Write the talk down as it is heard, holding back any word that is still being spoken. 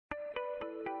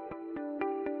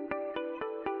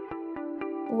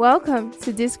Welcome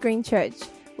to This Green Church.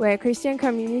 We're a Christian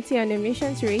community on a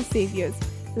mission to raise saviors,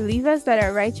 believers that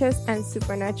are righteous and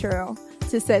supernatural,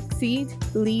 to succeed,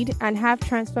 lead, and have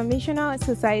transformational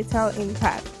societal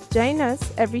impact. Join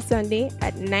us every Sunday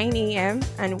at 9 a.m.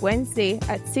 and Wednesday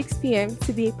at 6 p.m.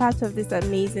 to be a part of this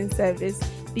amazing service.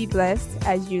 Be blessed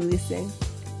as you listen.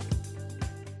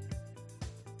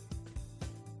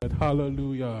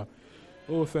 Hallelujah.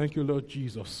 Oh, thank you, Lord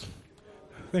Jesus.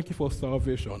 Thank you for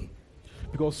salvation.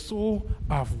 Because so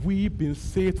have we been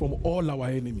saved from all our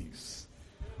enemies.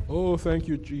 Oh, thank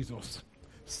you, Jesus.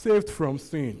 Saved from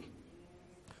sin.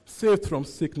 Saved from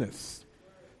sickness.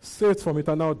 Saved from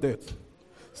eternal death.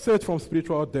 Saved from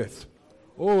spiritual death.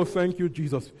 Oh, thank you,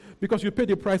 Jesus. Because you paid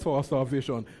the price for our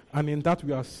salvation. And in that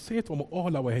we are saved from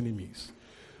all our enemies.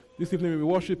 This evening we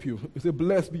worship you. We say,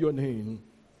 blessed be your name.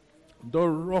 The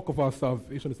rock of our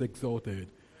salvation is exalted.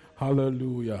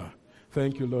 Hallelujah.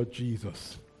 Thank you, Lord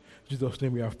Jesus. In Jesus'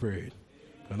 name we have prayed.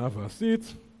 Can I have a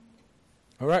seat?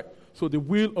 All right. So the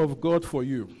will of God for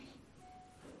you.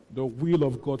 The will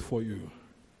of God for you.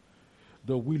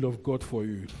 The will of God for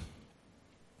you.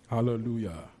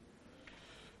 Hallelujah.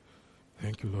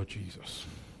 Thank you, Lord Jesus.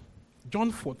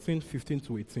 John 14, 15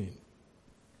 to 18.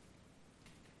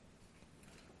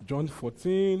 John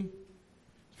 14,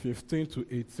 15 to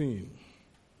 18.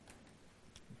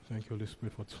 Thank you, Holy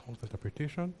Spirit, for tongue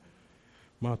interpretation.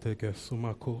 Thank you,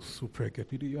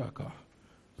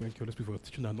 Holy Spirit, for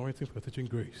teaching anointing, for teaching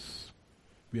grace.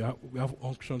 We have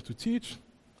unction to teach,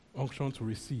 unction to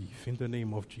receive in the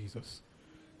name of Jesus.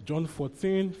 John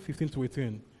 14, 15 to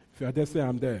 18. If you are there, say,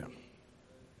 I'm there.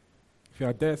 If you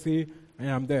are there, say, I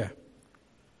am there.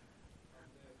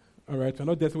 All right, if you're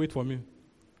not there, so wait for me.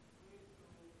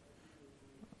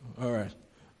 All right.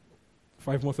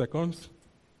 5 more seconds.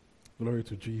 Glory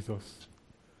to Jesus.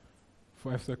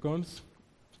 5 seconds.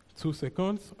 2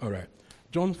 seconds. All right.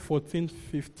 John 14,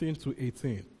 15 to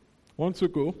 18. 1 to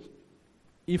go.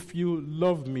 If you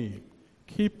love me,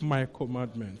 keep my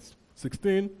commandments.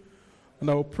 16. And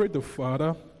I will pray the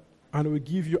Father, and I will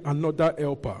give you another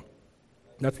helper,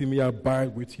 that he may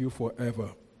abide with you forever.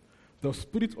 The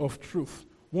Spirit of truth,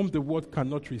 whom the world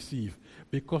cannot receive,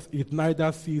 because it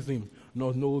neither sees him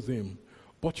nor knows him.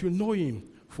 But you know him,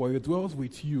 for he dwells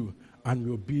with you and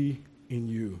will be in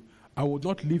you. I will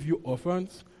not leave you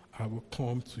orphans, I will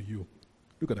come to you.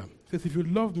 Look at that. It says, if you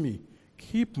love me,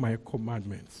 keep my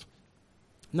commandments.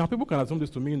 Now, people can assume this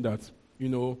to mean that,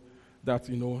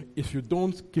 if you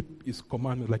don't keep his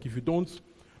commandments, like if you don't,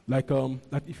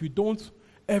 that if you don't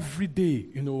every day,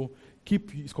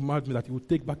 keep his commandments, that he will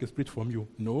take back his spirit from you.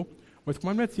 No. But his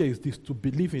commandment here is this, to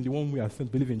believe in the one we are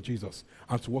sent, believe in Jesus,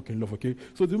 and to walk in love, okay?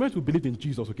 So the moment we believe in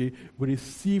Jesus, okay, we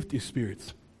received his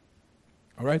spirit.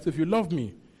 All right? So if you love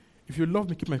me,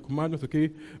 keep my commandments, okay?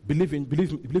 Believe in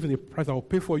the price I will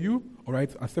pay for you, all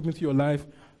right? Accept into your life,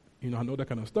 and all that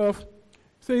kind of stuff. It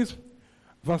says,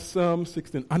 verse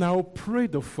 16, and I will pray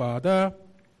the Father,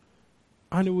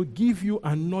 and he will give you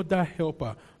another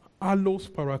helper, allos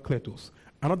parakletos,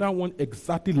 another one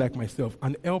exactly like myself,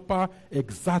 an helper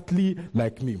exactly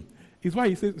like me. It's why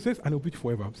he says, and he'll be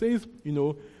forever. He says,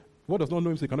 what does not know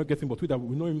him, so he cannot get him, but we that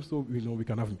we know him, so we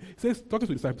can have him. He says, talking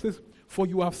to the disciples, he says, for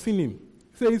you have seen him.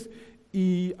 He says,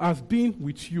 he has been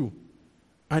with you,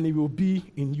 and he will be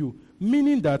in you.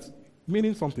 Meaning that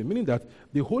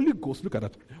the Holy Ghost, look at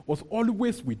that, was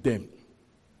always with them,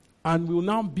 and will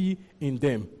now be in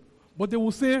them. But they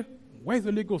will say, where is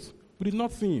the Holy Ghost? We did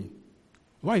not see him.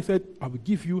 Why he said, I will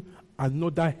give you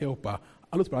another helper,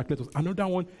 allos parakletos, another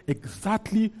one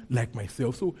exactly like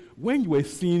myself. So when you were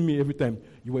seeing me every time,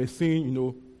 you were seeing,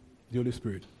 the Holy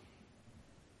Spirit.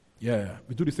 Yeah,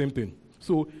 we do the same thing.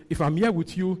 So if I'm here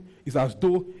with you, it's as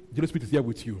though the Holy Spirit is here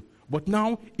with you. But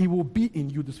now he will be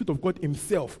in you. The Spirit of God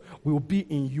himself will be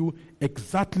in you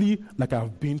exactly like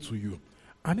I've been to you.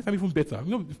 And it's even better.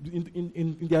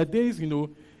 In their days,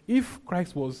 if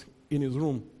Christ was in his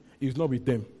room, he's not with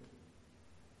them.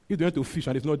 If they went to fish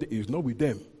and he's not with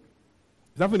them.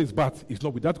 He's having his bath, he's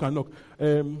not with that kind of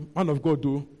man of God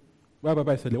do.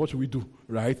 Bye, said, what should we do?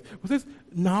 Right? He says,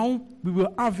 now we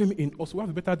will have him in us. We have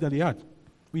a better deal than they had.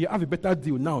 We have a better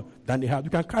deal now than they had. You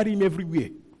can carry him everywhere.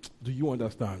 Do you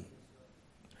understand?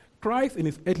 Christ in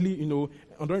his earthly,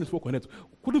 during his work on earth,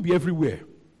 couldn't be everywhere.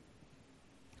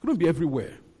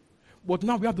 But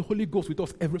now we have the Holy Ghost with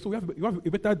us everywhere. So we have a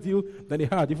better deal than they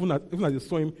had, even as they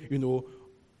saw him,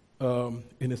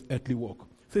 in his earthly work.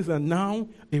 It says, and now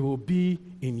it will be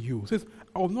in you. It says,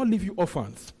 I will not leave you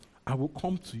orphans. I will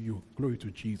come to you. Glory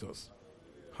to Jesus.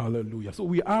 Hallelujah. So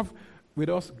we have with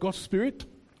us God's Spirit,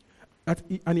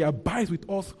 and he abides with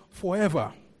us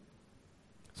forever.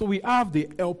 So we have the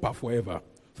helper forever.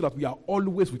 so that we are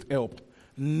always with help,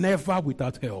 never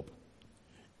without help.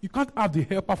 You can't have the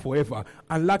helper forever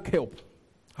and lack help.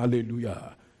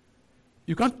 Hallelujah.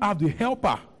 You can't have the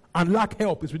helper and lack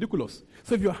help. It's ridiculous.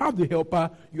 So if you have the helper,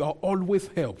 you are always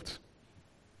helped.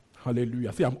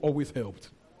 Hallelujah. Say, I'm always helped.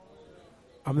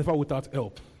 I'm never without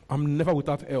help. I'm never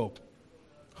without help.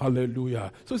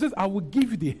 Hallelujah. So it says, I will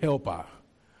give you the helper,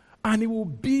 and it will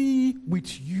be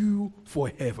with you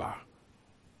forever.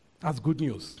 That's good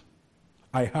news.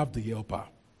 I have the helper.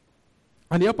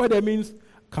 And the helper there means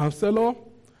counselor,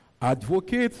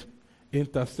 advocate,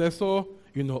 intercessor,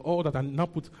 all that, and now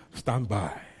put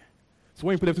standby. So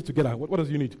when you put everything together, what does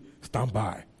you need?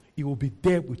 Standby. He will be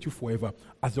there with you forever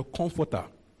as your comforter,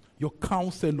 your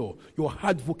counselor, your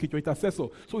advocate, your intercessor.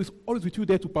 So he's always with you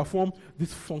there to perform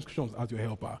these functions as your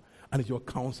helper. And he's your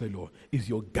counselor, he's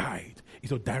your guide, he's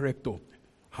your director.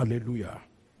 Hallelujah.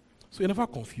 So you're never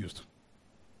confused.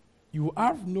 You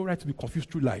have no right to be confused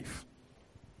through life.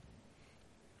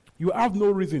 You have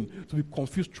no reason to be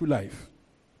confused through life.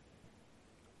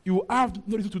 You have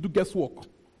no reason to do guesswork.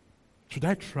 Should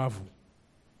I travel?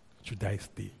 Should I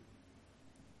stay?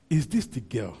 Is this the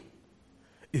girl?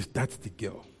 Is that the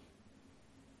girl?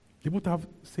 They both have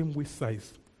same waist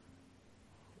size.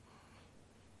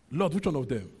 Lord, which one of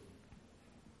them?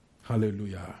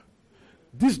 Hallelujah.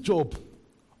 This job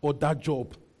or that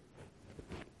job?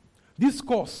 This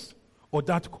course or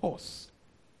that course?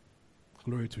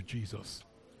 Glory to Jesus.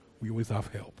 We always have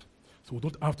help. So we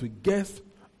don't have to guess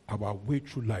our way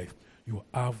through life. You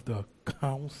have the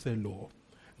counselor,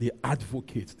 the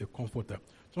advocate, the comforter.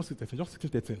 John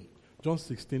 16:13. John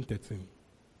 16:13.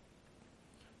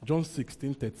 John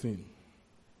 16:13.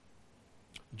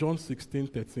 John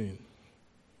 16:13.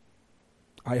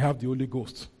 I have the Holy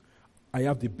Ghost. I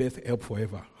have the best help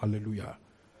forever. Hallelujah.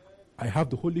 I have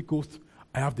the Holy Ghost.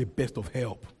 I have the best of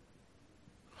help.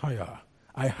 Higher.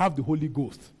 I have the Holy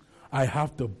Ghost. I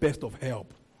have the best of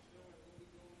help.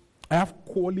 I have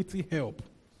quality help.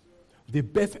 The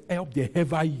best help there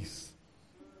ever is.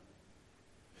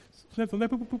 Sometimes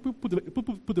people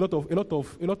put a lot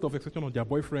of expectation on their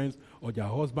boyfriends or their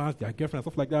husbands, their girlfriends,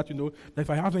 stuff like that. That if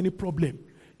I have any problem,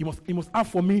 he must have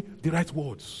for me the right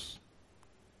words.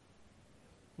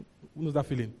 Who knows that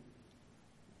feeling?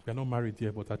 We are not married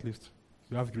here, but at least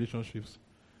we have relationships.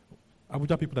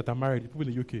 Abuja people that are married, people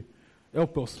in the UK,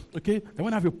 help us, okay? And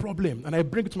when I have a problem and I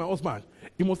bring it to my husband,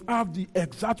 he must have the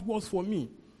exact words for me.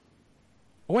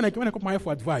 Or when I come my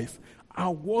for advice,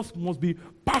 our words must be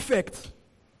perfect.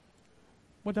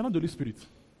 But they're not the Holy Spirit.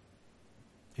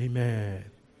 Amen.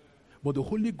 But the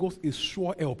Holy Ghost is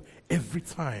sure help every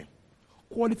time.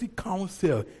 Quality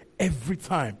counsel every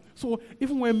time. So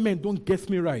even when men don't get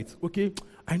me right, okay,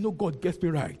 I know God gets me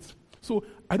right. So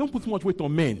I don't put too much weight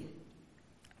on men.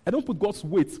 I don't put God's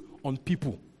weight on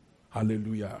people.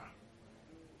 Hallelujah.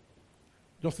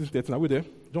 John 16:13. Are we there?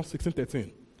 John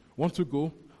 16:13. Want to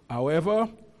go? However,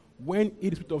 when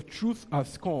the Spirit of truth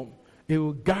has come, it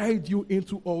will guide you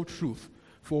into all truth.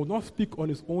 For he will not speak on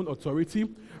his own authority.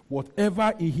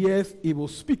 Whatever he hears, he will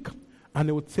speak, and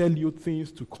he will tell you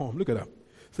things to come. Look at that.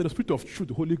 So the Spirit of truth,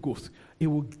 the Holy Ghost, it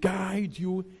will guide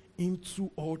you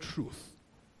into all truth.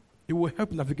 It will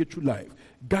help navigate through life.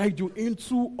 Guide you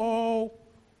into all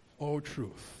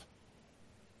truth.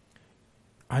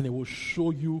 And it will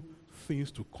show you things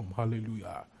to come.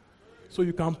 Hallelujah. So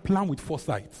you can plan with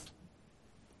foresight.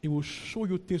 It will show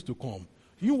you things to come.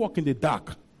 You walk in the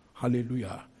dark.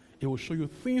 Hallelujah. It will show you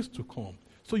things to come.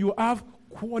 So you have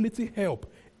quality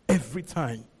help every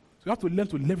time. So you have to learn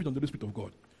to leverage on the Spirit of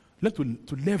God. Learn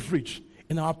to leverage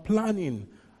in our planning,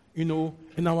 in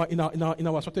our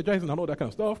strategizing and all that kind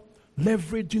of stuff.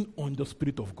 Leveraging on the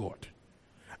Spirit of God.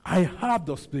 I have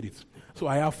the Spirit, so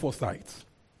I have foresight.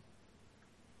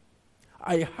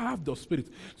 I have the Spirit,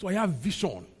 so I have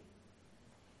vision.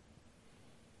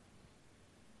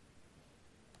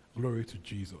 Glory to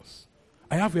Jesus.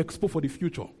 I have expo for the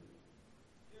future.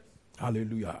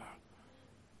 Hallelujah.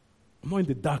 I'm not in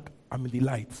the dark, I'm in the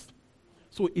light.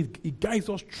 So it guides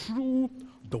us through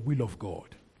the will of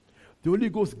God. The Holy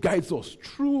Ghost guides us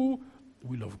through the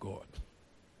will of God.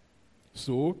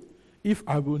 So, if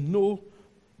I will know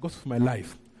God's for my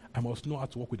life, I must know how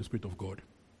to walk with the Spirit of God.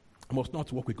 I must know how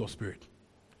to walk with God's Spirit.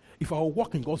 If I will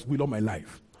walk in God's will all my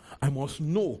life, I must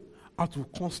know how to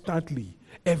constantly,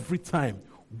 every time,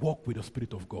 walk with the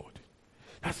Spirit of God.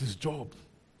 That's his job,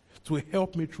 to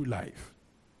help me through life.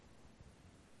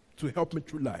 To help me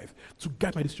through life, to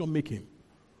guide my decision making,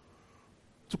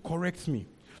 to correct me,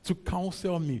 to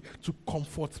counsel me, to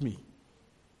comfort me.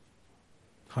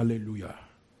 Hallelujah.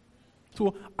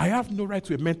 So I have no right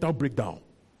to a mental breakdown.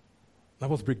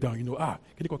 nervous breakdown, I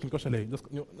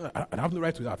have no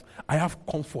right to that. I have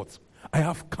comfort. I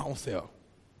have counsel.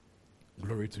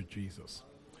 Glory to Jesus.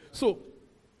 So,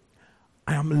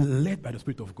 I am led by the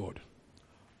Spirit of God.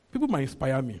 People might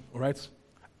inspire me, all right?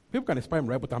 People can inspire me,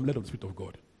 right? But I'm led by the Spirit of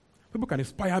God. People can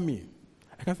inspire me.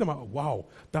 I can say, wow,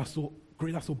 that's so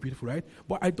great, that's so beautiful, right?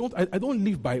 But I don't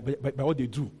live by what they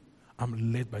do.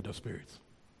 I'm led by the Spirit.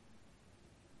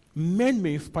 Men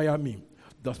may inspire me.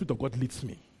 The Spirit of God leads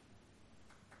me.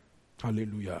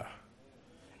 Hallelujah.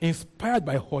 Inspired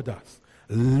by others,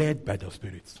 led by the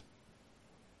Spirit.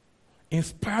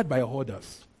 Inspired by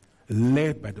others,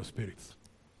 led by the Spirit.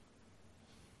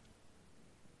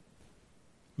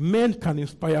 Men can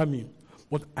inspire me,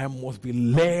 but I must be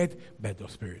led by the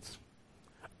Spirit.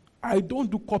 I don't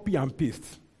do copy and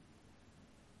paste.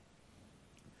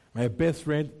 My best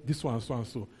friend, this one, so and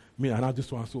so. Me, and now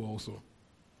this one, so also.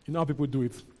 You know how people do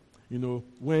it?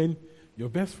 When your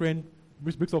best friend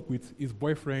breaks up with his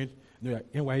boyfriend,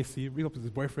 NYC, breaks up with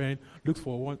his boyfriend, looks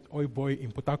for one oil boy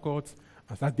in Port Harcourt,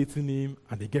 and start dating him,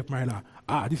 and they get married.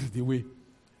 This is the way.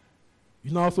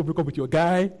 You now also break up with your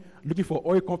guy, looking for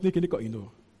oil company,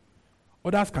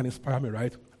 Others can inspire me,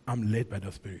 right? I'm led by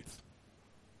the Spirit.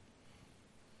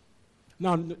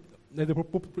 Now,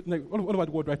 all over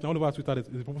the world right now, all over Twitter,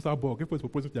 there's a proposal bug. Everybody's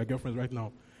proposing to their girlfriends right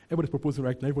now. Everybody's proposing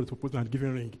right now. Everybody's proposing and giving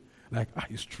a ring.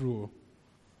 It's true.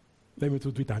 Let me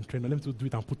to do it and trend. Let me to do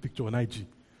it and put picture on IG.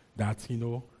 That,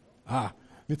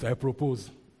 need to propose.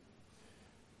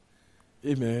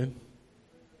 Amen.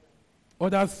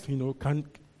 Others,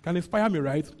 can inspire me,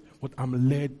 right? But I'm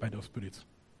led by the Spirit.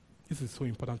 This is so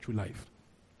important through life.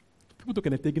 People took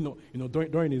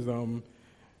during his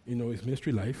his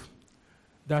ministry life,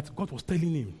 that God was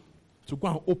telling him to go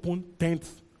and open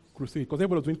tents crusade, because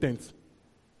everybody was doing tents.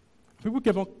 People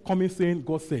kept on coming saying,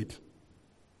 God said.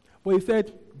 But he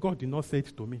said, God did not say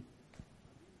it to me.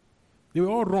 They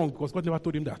were all wrong because God never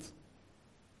told him that.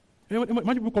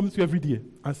 Imagine people coming to you every day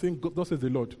and saying, God says the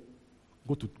Lord.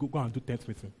 Go and do tent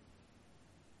meeting.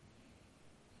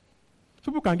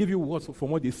 People can give you words from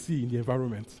what they see in the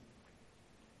environment.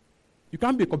 You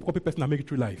can't be a copy person and make it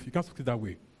through life. You can't succeed that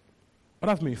way.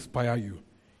 Others may inspire you.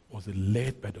 It was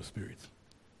led by the Spirit.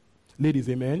 Ladies,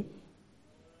 amen?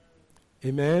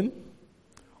 Amen?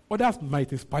 Others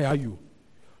might inspire you.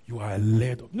 You are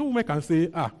led. No woman can say,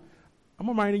 I'm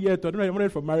not married yet. I'm not ready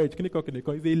for marriage.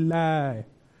 It's a lie.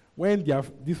 When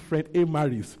this friend A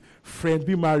marries, friend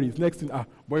B marries, next thing,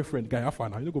 boyfriend, guy, now.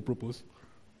 You don't go propose.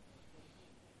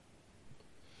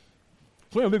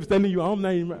 So when your baby's telling you,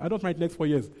 I don't marry next 4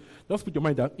 years, just put your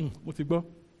mind that, what's it go?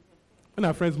 When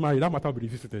our friends marry, that matter will be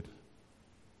revisited.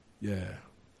 Yeah.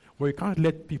 But you can't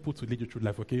let people to lead you through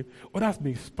life, okay? Others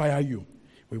may inspire you,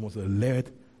 but you must be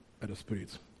led by the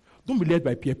Spirit. Don't be led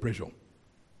by peer pressure.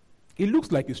 It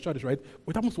looks like it's childish, right?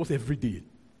 But it happens to us every day.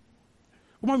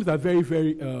 Women are very,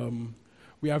 very,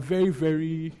 we are very,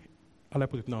 very, how do I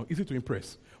put it now, easy to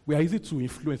impress. We are easy to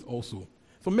influence also.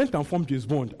 So men can form James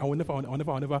Bond. I will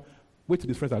never wait till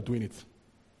these friends are doing it.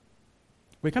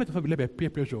 But you can't just be led by peer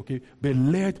pressure, okay? Be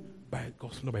led by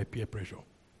God, not by peer pressure.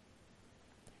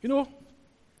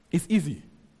 It's easy.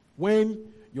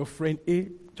 When your friend A,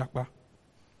 Jakpa,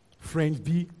 friend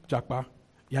B, Jakpa,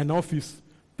 you're in office,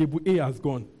 table A has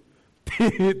gone,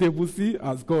 table C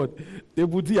has gone,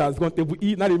 table D has gone, table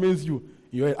E, now remains you.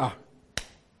 You're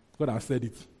God has said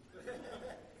it.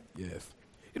 Yes.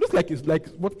 It looks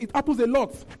like, but it happens a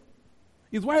lot.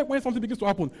 It's why when something begins to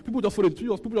happen, people just follow it.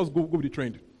 People just go with the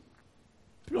trend.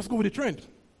 People just go with the trend.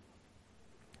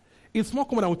 It's more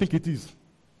common than we think it is.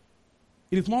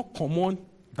 It is more common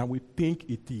than we think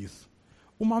it is.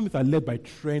 Women are led by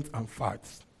trends and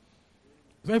fads.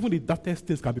 So even the darkest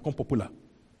things can become popular.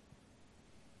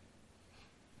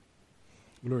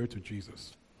 Glory to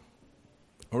Jesus.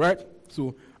 All right?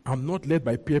 So I'm not led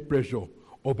by peer pressure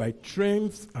or by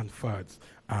trends and fads.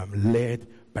 I'm led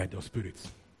by the Spirit.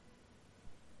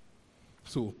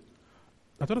 So,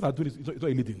 that others are doing it, it's not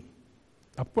a leading.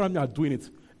 That people around me are doing it,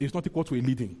 it's not equal to a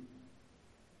leading.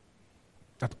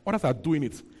 That others are doing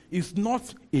it, it's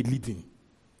not a leading.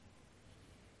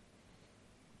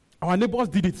 Our neighbors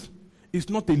did it, it's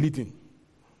not a leading.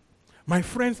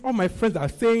 All my friends are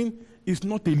saying it's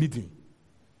not a leading.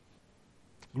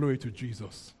 Glory to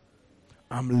Jesus.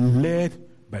 I'm led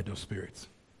by the Spirit.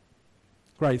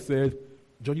 Christ said,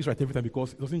 judge is right every time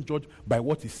because he doesn't judge by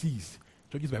what he sees.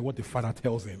 He judges by what the Father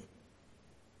tells him.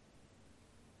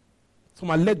 So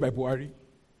I'm led by Buhari.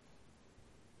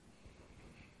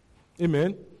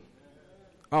 Amen.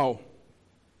 How?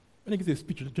 When he gives a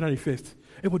speech on January 1st,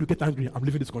 everybody will get angry. I'm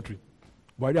leaving this country.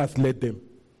 Buhari has led them.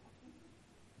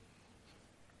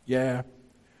 Yeah.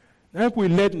 Now people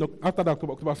led, after that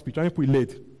October speech, now people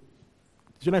led.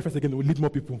 January 1st again, it will lead more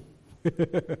people.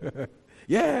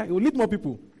 Yeah, it will lead more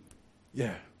people.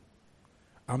 Yeah.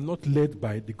 I'm not led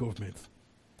by the government.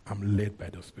 I'm led by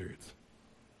the Spirit.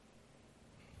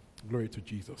 Glory to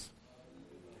Jesus.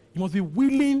 You must be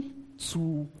willing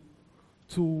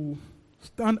to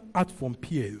stand out from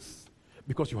peers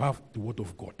because you have the Word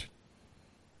of God.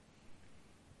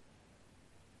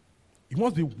 You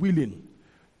must be willing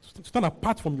to stand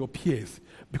apart from your peers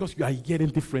because you are hearing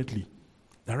differently.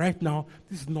 That right now,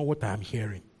 this is not what I am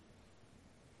hearing.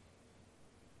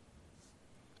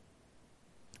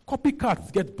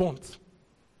 Copycats get burnt.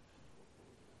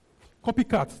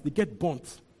 Copycats, they get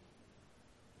burnt.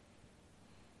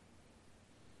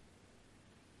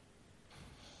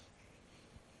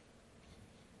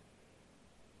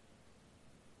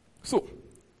 So,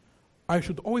 I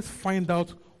should always find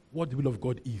out what the will of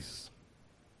God is.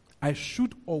 I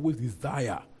should always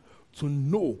desire to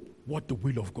know what the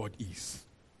will of God is.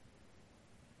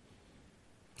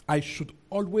 I should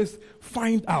always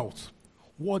find out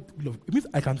what the will of God. It means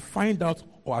I can find out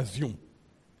or assume,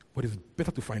 but it's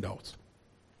better to find out.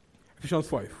 Ephesians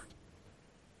 5,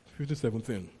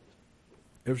 15-17.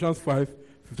 Ephesians 5,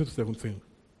 15-17.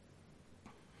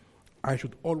 I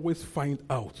should always find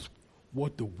out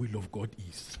what the will of God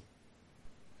is.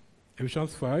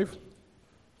 Ephesians 5,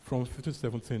 from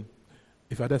 15-17.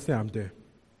 If you're there, say I'm there.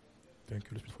 Thank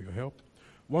you, Lord, for your help.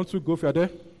 1, 2, go if you're there.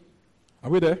 Are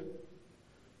we there?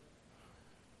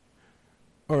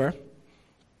 All right.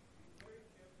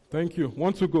 Thank you.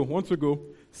 1, 2, go. 1, 2, go.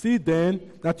 See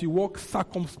then that you walk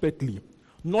circumspectly,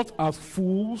 not as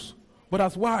fools, but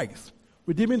as wise,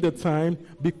 redeeming the time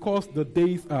because the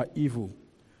days are evil.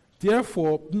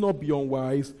 Therefore, do not be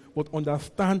unwise, but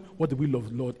understand what the will of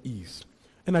the Lord is.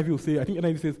 NIV will say, I think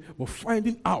NIV says, we're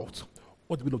finding out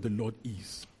what the will of the Lord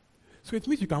is. So it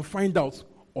means you can find out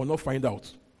or not find out.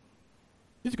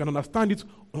 It means you can understand it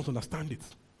or not understand it.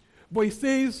 But it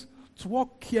says to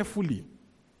walk carefully,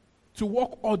 to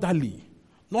walk orderly,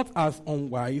 not as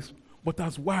unwise, but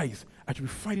as wise. I should be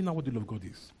finding out what the will of God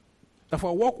is.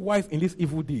 Therefore, I walk wise in this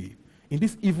evil day. In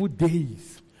these evil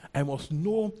days, I must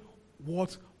know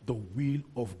what the will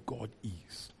of God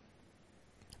is.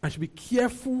 I should be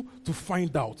careful to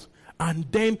find out and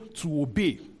then to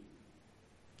obey.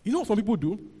 You know what some people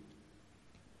do?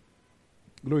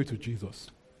 Glory to Jesus.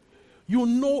 You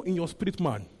know in your spirit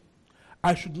man,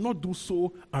 I should not do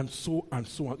so and so and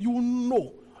so on. You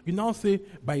know. You now say,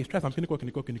 by his stripes I'm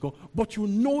clinical. But you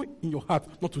know in your heart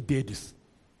not to dare this.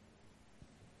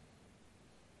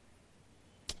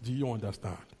 Do you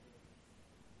understand?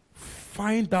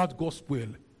 Find out God's will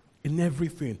in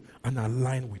everything and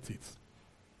align with it.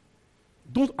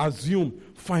 Don't assume,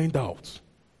 find out.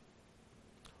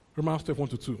 Romans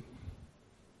 12:1-2.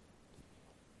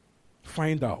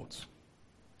 Find out.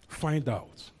 Find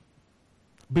out.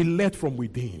 Be led from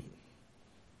within.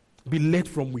 Be led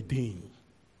from within.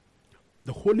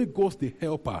 The Holy Ghost, the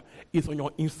helper, is on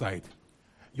your inside.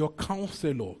 Your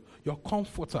counselor, your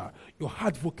comforter, your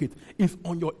advocate is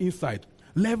on your inside.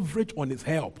 Leverage on his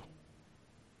help.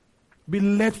 Be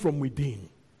led from within.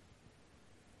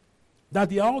 That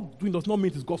the outdoing does not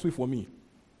mean it's God's way for me.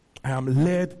 I am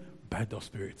led by the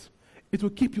Spirit. It will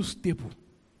keep you stable.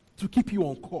 To keep you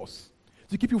on course.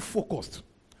 To keep you focused.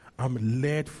 I'm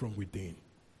led from within.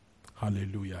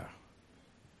 Hallelujah.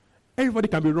 Everybody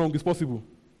can be wrong. It's possible.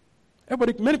 Not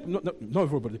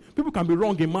everybody. People can be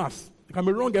wrong in mass. They can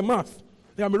be wrong in mass.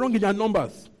 They can be wrong in their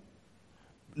numbers.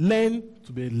 Learn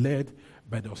to be led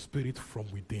by the Spirit from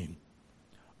within.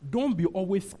 Don't be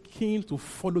always keen to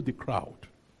follow the crowd.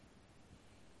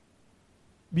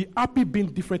 Be happy being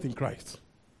different in Christ.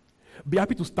 Be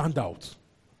happy to stand out.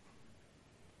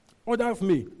 Others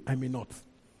may, I may not.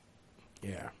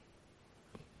 Yeah.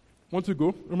 Want to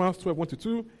go? Romans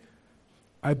 12:1-2.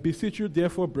 I beseech you,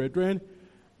 therefore, brethren,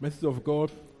 mercies of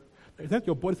God, present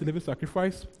your bodies a living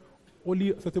sacrifice, only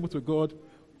acceptable to God,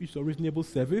 which is a reasonable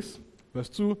service. Verse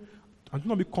 2. And do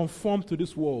not be conformed to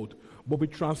this world, but be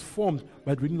transformed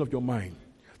by the renewing of your mind,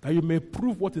 that you may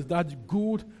prove what is that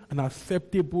good and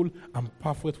acceptable and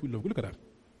perfect will of God. Look at that.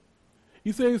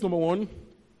 He says, number one,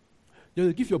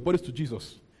 you give your bodies to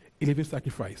Jesus, a living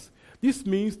sacrifice. This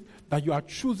means that you are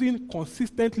choosing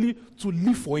consistently to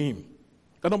live for him.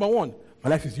 That number one, my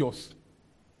life is yours.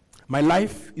 My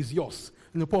life is yours.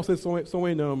 And Paul says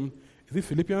somewhere in, is it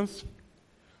Philippians?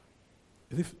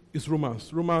 It's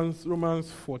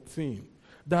Romans 14.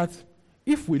 That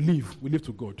if we live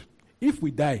to God. If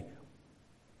we die,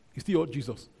 it's still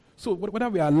Jesus. So whether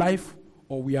we are alive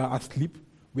or we are asleep,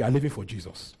 we are living for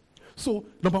Jesus. So,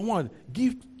 number one,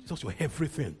 give Jesus your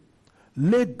everything.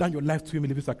 Lay down your life to him in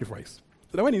living sacrifice.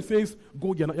 So that when he says,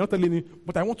 go, you're not telling him,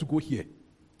 but I want to go here.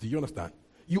 Do you understand?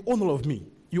 You own all of me.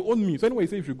 You own me. So anyway, he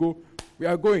says, if you go, we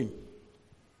are going.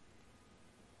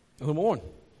 That's number one.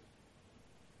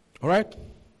 All right? It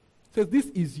says, this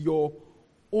is your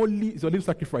living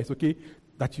sacrifice, okay?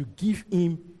 That you give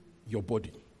him your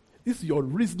body. This is your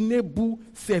reasonable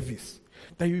service.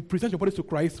 That you present your body to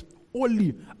Christ,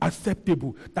 only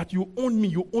acceptable. That you own me,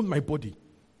 you own my body.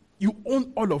 You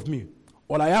own all of me.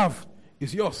 All I have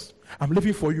is yours. I'm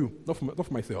living for you, not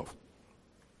for myself.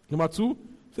 Number two,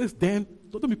 says then,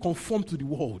 don't be conformed to the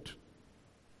world.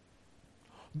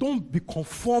 Don't be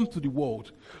conformed to the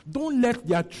world. Don't let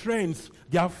their trends,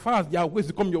 their fasts, their ways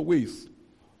become your ways.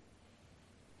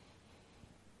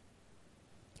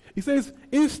 He says,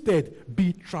 instead,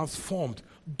 be transformed.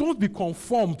 Don't be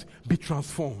conformed, be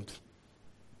transformed.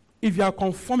 If you are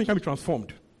conformed, you can be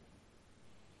transformed.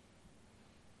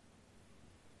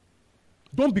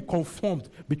 Don't be conformed,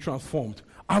 be transformed.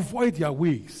 Avoid their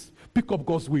ways. Pick up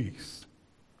God's ways.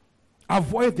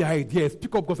 Avoid their ideas.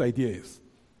 Pick up God's ideas.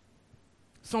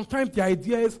 Sometimes the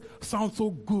ideas sound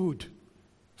so good.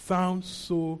 Sound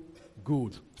so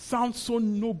good. Sound so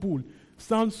noble.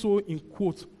 Sound so, in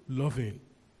quotes, loving.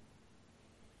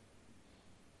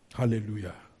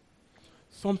 Hallelujah.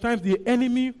 Sometimes the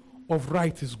enemy of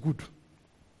right is good.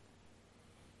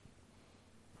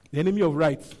 The enemy of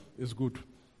right is good.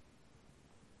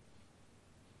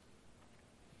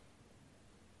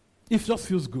 It just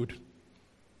feels good.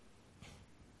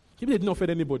 Maybe they didn't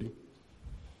offend anybody.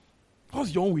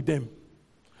 What's your own with them?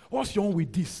 What's your own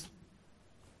with this?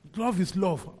 Love is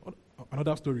love. And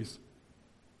other stories.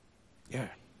 Yeah.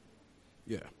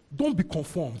 Don't be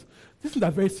conformed. These things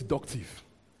are very seductive.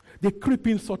 They creep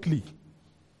in subtly.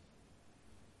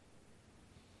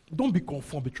 Don't be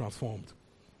conformed, be transformed.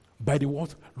 By the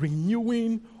what?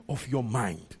 Renewing of your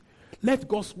mind. Let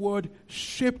God's word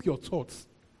shape your thoughts.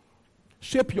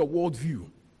 Shape your worldview.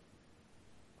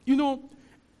 You know,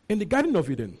 in the Garden of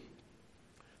Eden,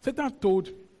 Satan told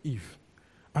Eve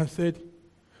and said,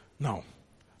 now,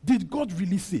 did God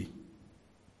really say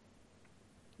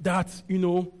that,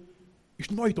 you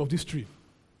should not eat of this tree?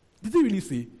 Did he really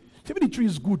say? Maybe the tree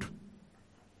is good.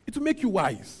 It will make you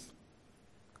wise.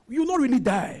 You will not really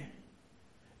die.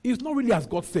 It's not really as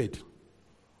God said.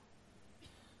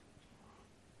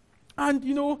 And,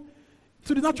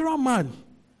 to the natural man,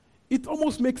 it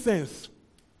almost makes sense.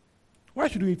 Why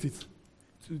should you eat it?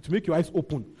 To make your eyes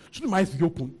open. Shouldn't my eyes be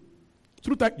open?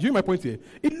 Do you hear my point here?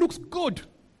 It looks good.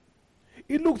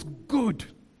 It looks good.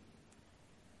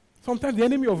 Sometimes the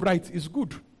enemy of right is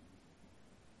good.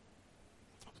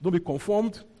 Don't be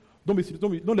conformed.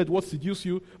 Don't let what seduce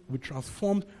you be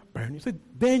transformed by you. Said,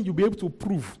 then you'll be able to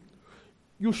prove.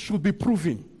 You should be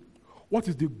proving what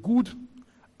is the good,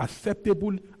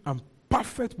 acceptable, and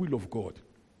perfect will of God.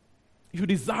 You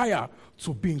desire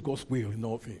to be in God's will in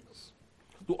all things.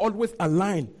 To always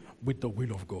align with the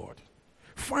will of God.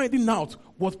 Finding out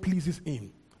what pleases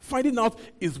Him. Finding out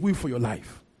His will for your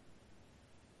life.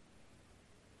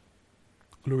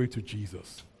 Glory to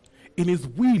Jesus. In His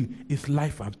will is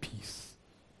life and peace.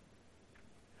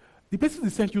 The places He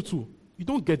sent you to, you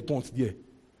don't get burnt there.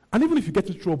 And even if you get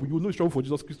in trouble, you will know it's trouble for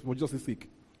Jesus' sake.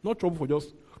 Not trouble for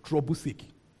just trouble's sake.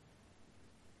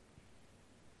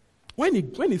 When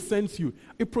he sends you,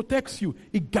 it protects you,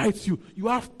 it guides you, you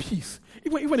have peace.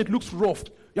 Even when it looks rough,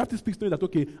 you have this peace knowing that,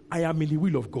 okay, I am in the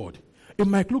will of God. It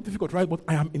might look difficult, right? But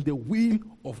I am in the will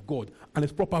of God. And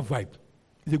it's proper vibe.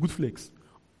 It's a good flex.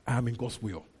 I am in God's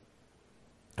will.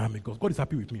 I am in God. God is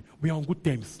happy with me. We are on good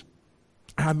terms.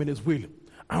 I am in His will.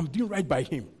 I am doing right by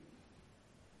Him.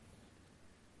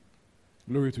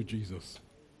 Glory to Jesus.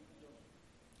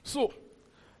 So,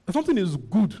 if something is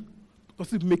good,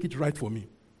 does it make it right for me?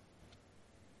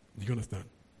 Do you understand?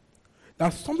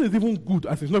 That something is even good,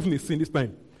 as it's not even a sin this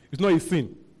time. It's not a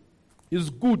sin. It's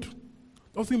good.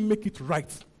 Doesn't make it right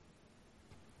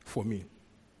for me.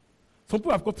 Some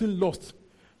people have gotten lost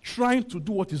trying to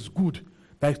do what is good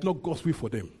that is not God's will for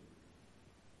them.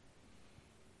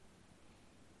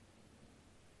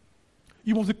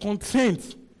 You must be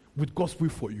content with God's will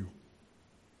for you.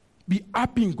 Be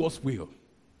happy in God's will.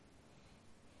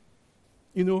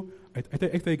 I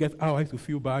tell you guys how I used to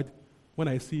feel bad when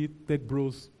I see tech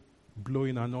bros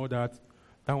blowing and all that.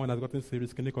 That one has gotten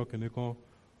serious, Keneko.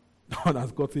 That one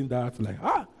has gotten that, like,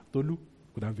 Tolu,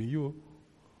 could have been you.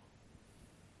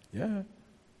 Yeah,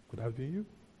 could have been you.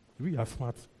 We are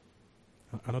smart.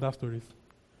 And other stories.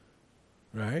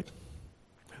 Right?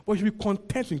 But you should be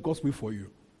content in God's will for you.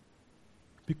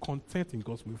 Be content in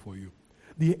God's will for you.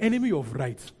 The enemy of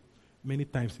right, many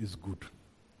times, is good.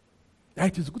 That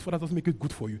it is good for others doesn't make it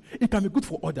good for you. It can be good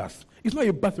for others. It's not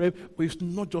a bad thing, but it's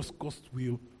not just God's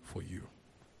will for you.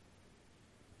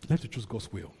 Let's choose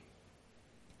God's will.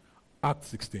 Acts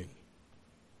 16.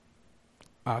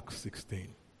 Acts 16.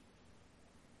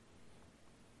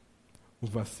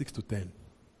 Verse 6 to 10.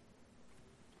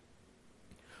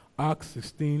 Acts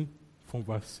 16 from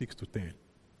verse 6 to 10.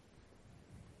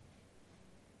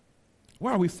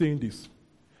 Why are we saying this?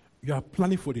 You are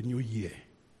planning for the new year.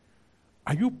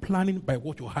 Are you planning by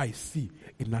what your eyes see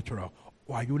in natural,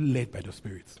 or are you led by the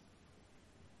Spirit?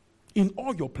 In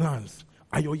all your plans,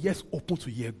 are your ears open to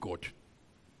hear God?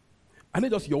 Are they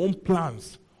just your own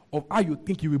plans of how you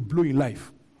think you will blow in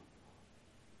life?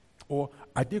 Or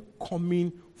are they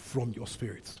coming from your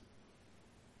spirit?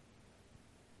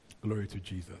 Glory to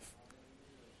Jesus.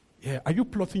 Yeah, are you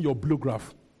plotting your blue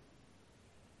graph?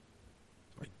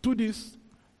 I do this,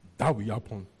 that will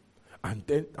happen. And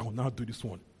then I will now do this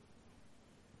one.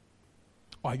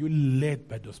 Or are you led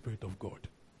by the Spirit of God?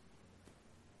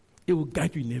 It will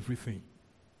guide you in everything.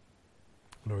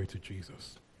 Glory to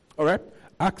Jesus. All right,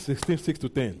 Acts 16, 6 to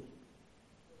 10.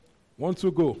 1,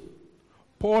 2, go.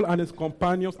 Paul and his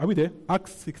companions, are we there?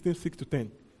 Acts 16, 6 to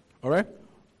 10. All right?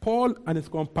 Paul and his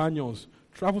companions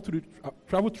traveled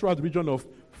throughout the region of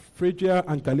Phrygia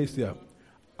and Galatia.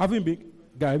 Having been,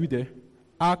 guy, are we there?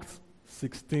 Acts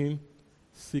 16,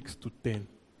 6 to 10.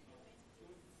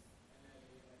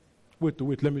 Wait,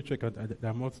 let me check.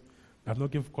 I've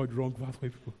not given called wrong verse for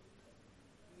people.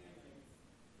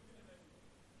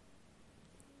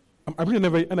 I'm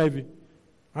reading NIV.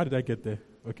 How did I get there?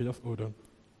 Okay, just hold on.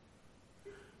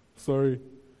 Sorry.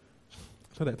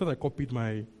 I thought I copied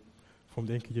from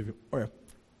the NKJV. All right.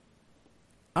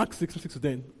 Acts 16, 6 to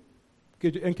 10.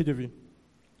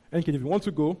 NKJV. Want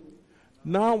to go?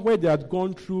 Now, where they had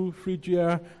gone through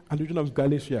Phrygia and the region of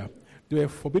Galatia, they were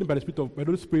forbidden by the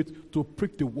Holy Spirit to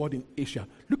preach the word in Asia.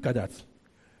 Look at that.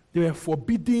 They were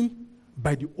forbidden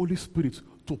by the Holy Spirit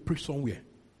to preach somewhere.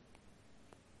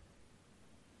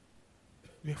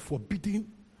 They were forbidden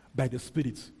by the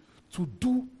Spirit to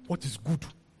do what is good.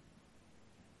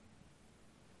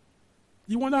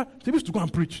 You wonder, they used to go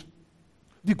and preach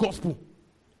the gospel.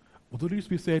 But the Holy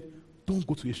Spirit said, don't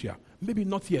go to Asia. Maybe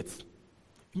not yet.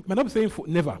 He might not be saying for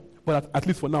never, but at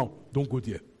least for now, don't go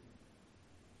there.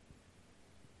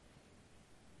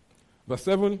 Verse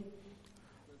 7,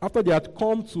 after they had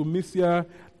come to Mysia,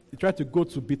 they tried to go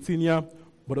to Bithynia,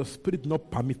 but the Spirit did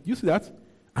not permit. You see that?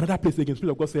 Another place again, the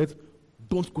Spirit of God said,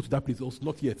 don't go to that place, also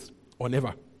not yet, or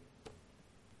never.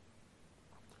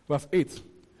 Verse 8,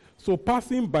 so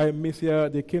passing by Mysia,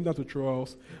 they came down to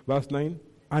Troas. Verse 9,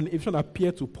 and a vision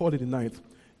appeared to Paul in the night.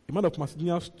 A man of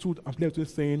Macedonia stood and pleaded with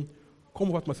him, saying, come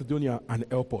over to Macedonia and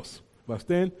help us. Verse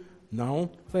 10, now,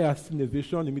 after he had seen the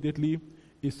vision, immediately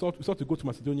he sought to go to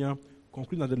Macedonia,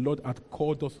 concluding that the Lord had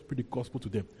called us to preach the gospel to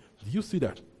them. Do you see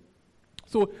that?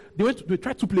 So they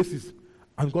tried two places,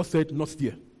 and God said, not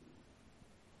there.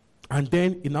 And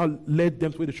then he now led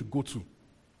them to where they should go to.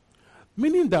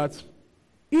 Meaning that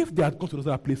if they had gone to those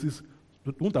other places,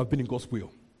 they wouldn't have been in God's will.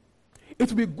 It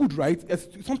will be good, right?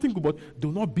 It's something good, but they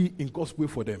will not be in God's will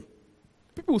for them.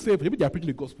 People will say, maybe they are preaching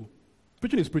the gospel.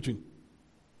 Preaching is preaching.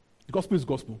 The gospel is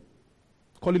gospel.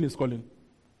 Calling is calling.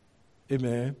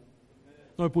 Amen.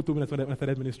 Some people told me when I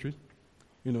started ministry,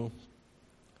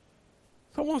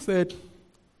 someone said,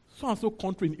 so-and-so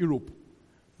country in Europe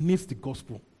needs the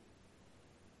gospel.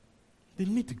 They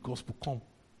need the gospel. Come.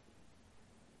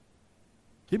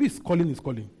 Maybe it's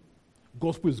calling.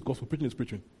 Gospel is gospel. Preaching is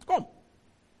preaching. Come.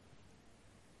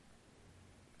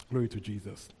 Glory to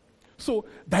Jesus. So,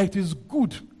 that it is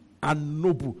good and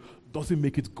noble doesn't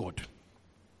make it God.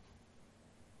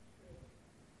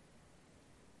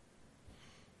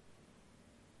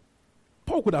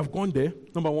 Paul could have gone there,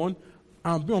 number one,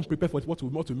 and be unprepared for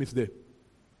what we miss there.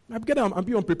 I get there and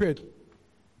be unprepared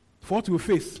for what we will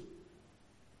face.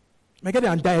 I get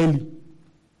there and die early.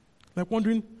 Like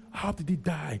wondering, how did he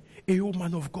die? A old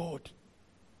man of God.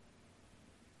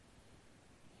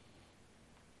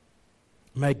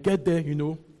 Might get there,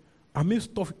 I mean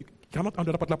stuff he cannot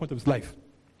handle at that particular point of his life.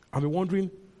 I'm wondering,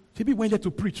 maybe he went there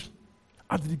to preach.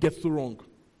 How did he get so wrong?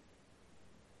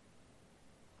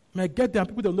 Might get there and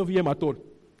people don't hear him at all.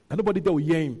 And nobody there will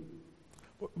hear him.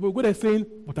 But what they're saying,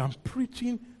 but I'm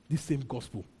preaching the same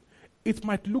gospel. It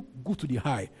might look good to the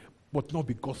eye, but not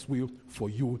be God's will for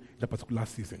you in that particular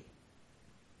season.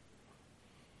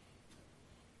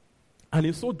 And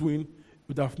in so doing, you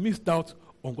would have missed out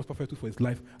on God's perfect will for his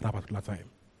life at that particular time.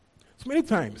 So many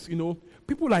times,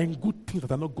 people are in good things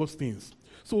that are not God's things.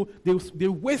 So they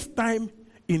waste time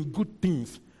in good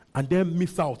things and then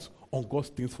miss out on God's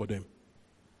things for them.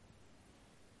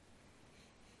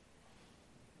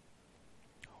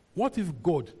 What if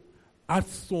God had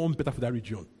someone better for that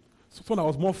region? Someone that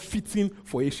was more fitting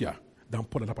for Asia than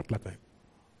Paul at that particular time.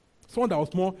 Someone that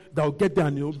was more, that would get there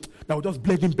and that would just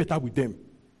blend in better with them.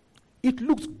 It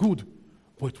looked good,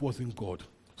 but it wasn't God.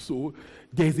 So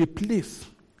there is a place,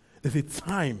 there's a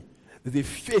time, there's a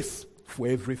face for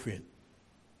everything.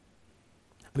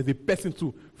 And there's a person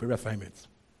too for every assignment.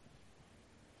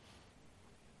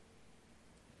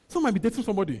 Some might be dating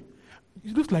somebody.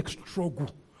 It looks like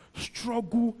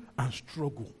struggle and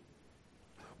struggle.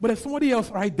 But there's somebody else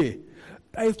right there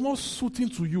that is not suiting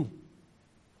to you.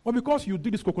 But because you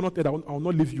did this coconut head, I will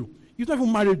not leave you. It's not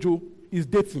even marriage, it's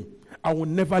dating. I will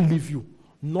never leave you,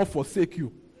 nor forsake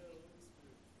you.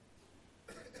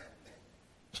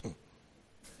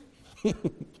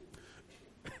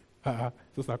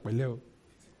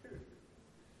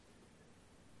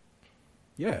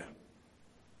 Yeah.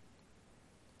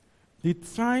 The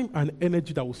time and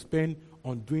energy that we spend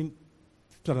on doing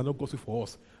things that are not gospel for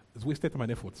us is wasted time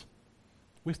and effort.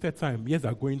 Wasted time. Years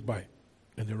are going by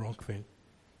and the wrong thing.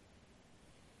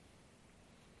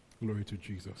 Glory to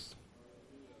Jesus.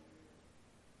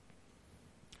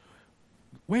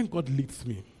 When God leads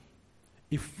me,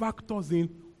 it factors in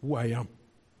who I am.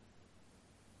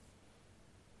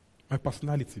 My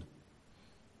personality,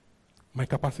 my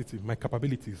capacity, my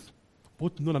capabilities,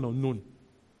 both known and unknown.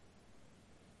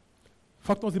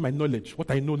 Factors in my knowledge,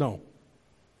 what I know now.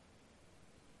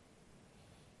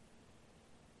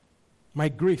 My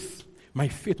grace, my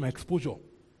faith, my exposure.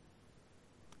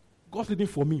 God's leading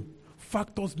for me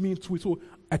factors me into it. So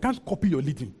I can't copy your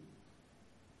leading.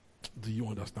 Do you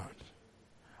understand?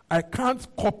 I can't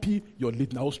copy your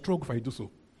leading. I will struggle if I do so.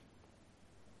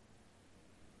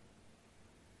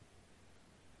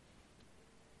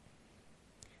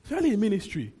 Especially in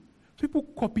ministry, people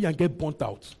copy and get burnt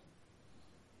out.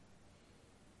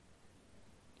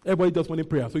 Everybody does morning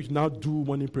prayer, so you should now do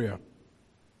morning prayer.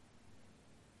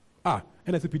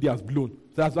 NSCPD has blown.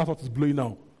 That's what is blowing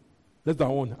now. That's the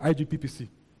one, IGPPC.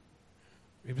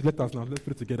 If let us now, let's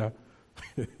put it together.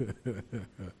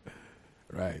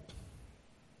 Right.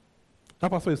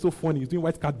 That pastor is so funny. He's doing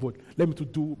white cardboard. Let me to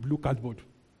do blue cardboard.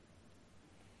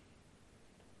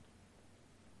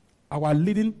 Our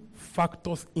leading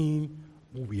factors in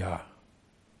who we are.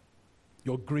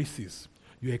 Your graces,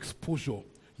 your exposure,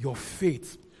 your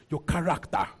faith, your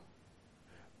character.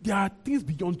 There are things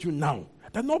beyond you now.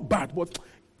 They're not bad, but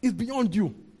it's beyond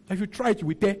you. If you try it, you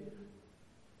will tell.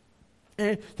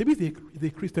 Maybe he's a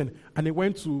Christian and they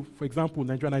went to, for example,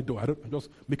 Nigerian Idol. I'm just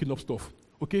making up stuff.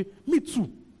 Okay? Me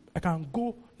too. I can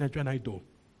go Nigerian Idol.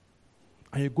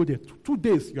 And you go there. 2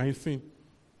 days, you are in sin.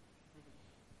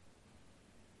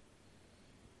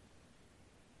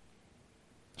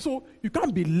 So you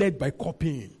can't be led by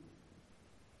copying.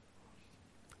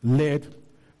 Led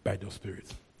by the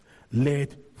Spirit.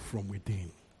 Led from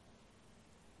within.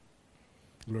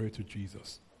 Glory to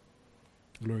Jesus.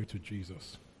 Glory to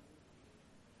Jesus.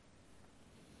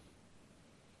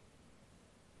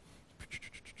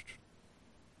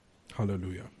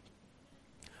 Hallelujah.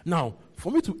 Now,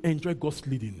 for me to enjoy God's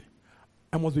leading,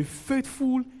 I must be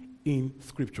faithful in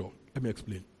Scripture. Let me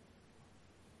explain.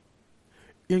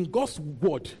 In God's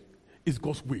word is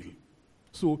God's will.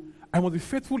 So I must be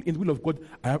faithful in the will of God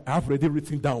I have already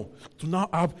written down to now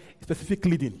have specific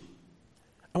leading.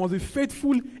 I must be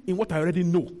faithful in what I already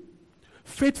know.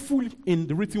 Faithful in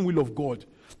the written will of God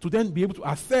to then be able to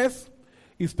assess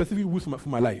His specific will for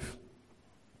my life.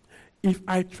 If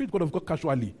I treat God of God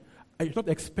casually, I should not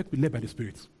expect to be led by the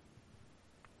Spirit.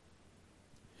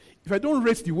 If I don't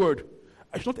raise the word,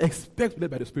 I should not expect to be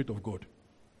led by the Spirit of God.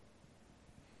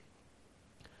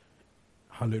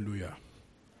 Hallelujah.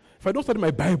 If I don't study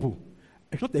my Bible,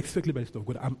 I should not expect to be led by the Spirit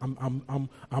of God.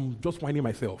 I'm just whining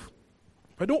myself.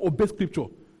 If I don't obey Scripture,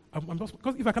 I'm just,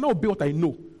 because if I cannot obey what I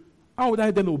know, how would I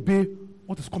then obey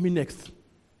what is coming next?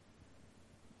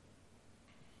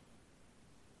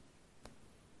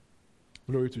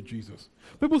 Glory to Jesus.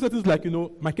 People say things like,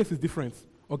 my case is different.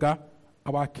 Okay?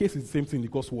 Our case is the same thing in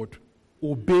God's word.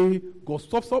 Obey God.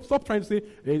 Stop trying to say,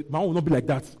 hey, my own will not be like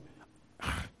that.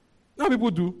 Now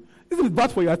people do. This is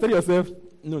bad for you. I tell yourself,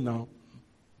 no, now.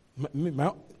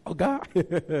 My God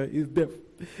is deaf.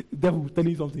 The devil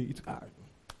telling you something.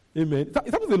 Amen. It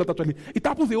happens a lot, actually. It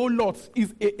happens a whole lot.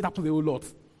 It happens a whole lot.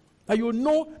 That you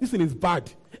know this thing is bad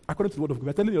according to the word of God.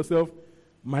 You're telling yourself,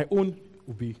 my own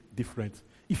will be different.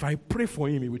 If I pray for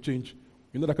him, it will change.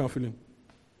 You know that kind of feeling?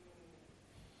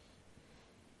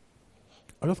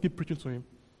 I'll just keep preaching to him.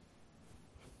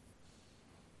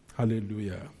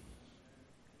 Hallelujah.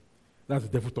 That's the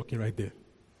devil talking right there.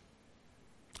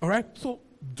 All right? So,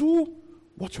 do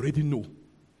what you already know.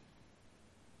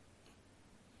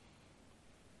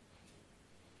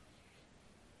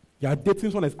 You are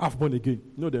dating someone that's half born again.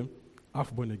 You know them?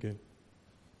 Half born again.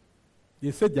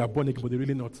 They said they are born again, but they're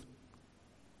really not.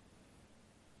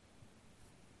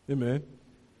 Amen.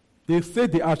 They say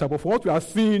they are, but for what we are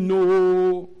seeing,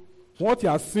 no. For what you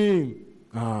are seeing,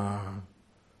 you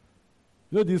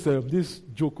know this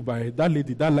joke by that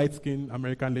lady, that light-skinned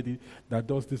American lady that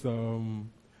does this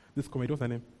comedy, what's her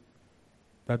name?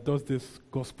 That does this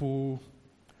gospel.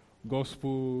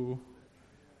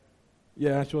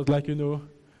 Yeah, she was like,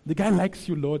 the guy likes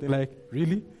you, Lord. And like,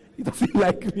 really? He doesn't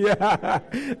like me. Yeah,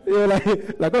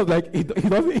 like I was like, he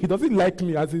doesn't like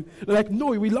me. As in, like,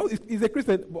 no, he's a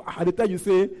Christian. But at the time you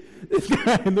say, this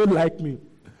guy don't like me.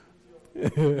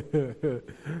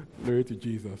 Glory to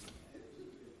Jesus.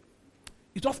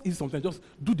 It's just easy sometimes. Just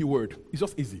do the word. It's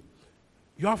just easy.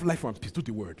 You have life and peace. Do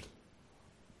the word.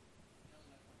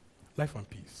 Life and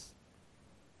peace.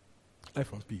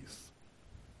 Life and peace.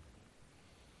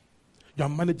 You are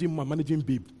managing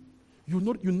babe. You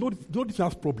know this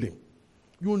has problem.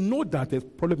 You know that there's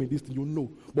problem in this thing. You know,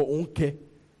 but won't care.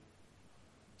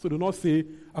 So do not say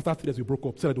after 3 years we broke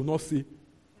up. So that do not say.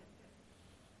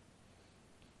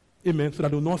 Amen. So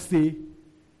that do not say.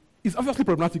 It's obviously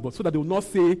problematic, but so that they will not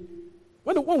say.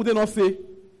 When would they not say?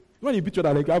 When you beat each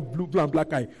other like you have blue and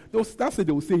black eye, that's it.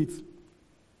 They will say it.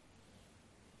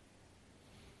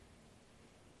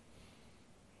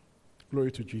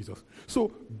 Glory to Jesus.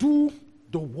 So do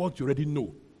the work you already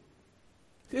know.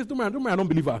 Says, don't marry an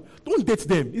unbeliever. Don't date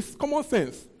them. It's common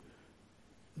sense.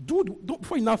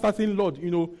 Before you now start saying, Lord,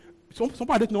 some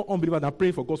people are dating unbelievers and are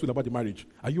praying for God's will about the marriage.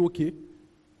 Are you okay?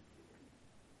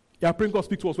 You are praying God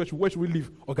speak to us. Where should we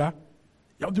live? Okay?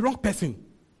 You are the wrong person.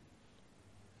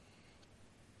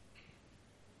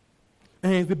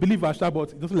 And the believer,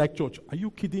 but he doesn't like church. Are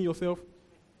you kidding yourself?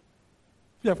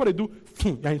 Yeah, what they do,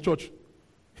 you're in church.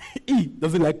 He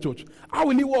doesn't like church. How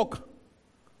will he walk?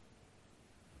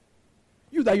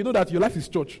 You know that your life is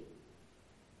church.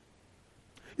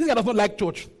 This guy does not like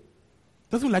church.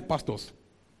 Doesn't like pastors.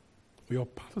 But your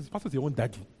pastor's your own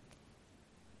daddy.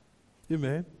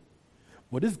 Amen.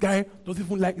 But this guy doesn't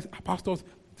even like his pastors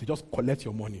to just collect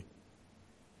your money.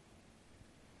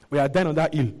 We are dying on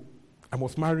that hill. I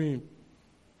must marry him.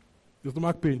 The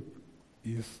stomach pain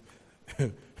is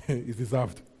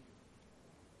deserved.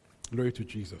 Glory to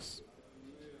Jesus.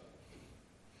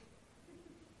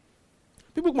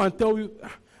 People come and tell you,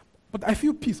 but I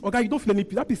feel peace. Okay, you don't feel any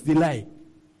peace. That peace is a lie.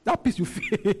 That peace you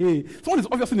feel. Someone is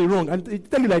obviously in the wrong, and they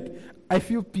tell you like, I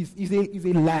feel peace. Is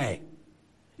a lie.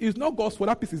 It's not gospel.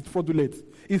 That peace is fraudulent.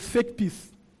 It's fake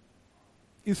peace.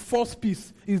 It's false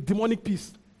peace. It's demonic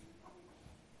peace.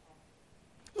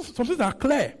 Some things are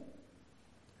clear.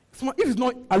 If it's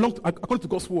not according to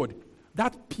God's word,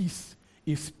 that peace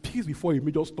is peace before a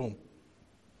major storm.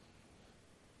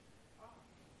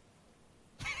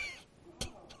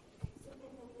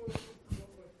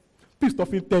 Peace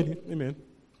stuffing 10. Amen.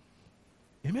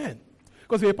 Amen.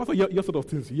 Because you're a pastor, you sort of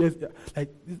things. Yes, like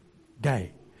this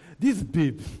guy, this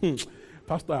babe.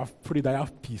 Pastor, I've prayed I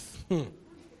have peace.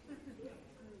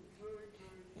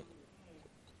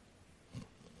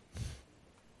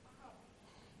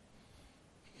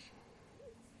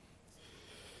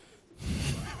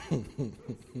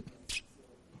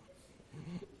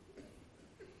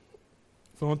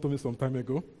 Someone told me some time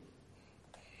ago.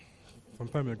 The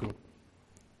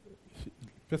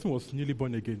person was newly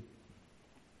born again.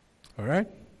 All right?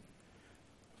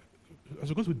 I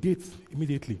was going to date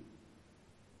immediately.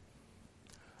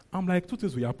 I'm like, 2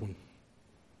 things will happen. In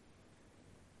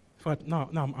fact, now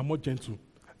I'm more gentle.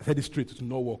 I said it straight to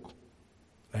not work.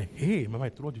 Like, hey,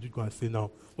 Mama, what did you go and say now?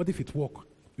 What if it work?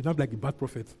 You don't like the bad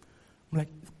prophet. I'm like,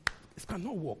 this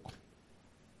cannot work.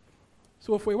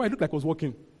 So for a while, it looked like I was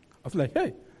working. I was like,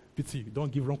 hey, pity, don't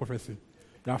give wrong prophecy.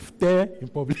 You have tear in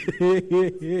public.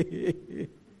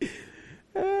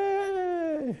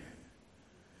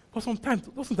 But sometimes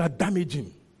those things are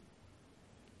damaging.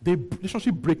 The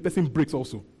relationship break, person breaks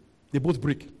also. They both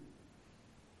break.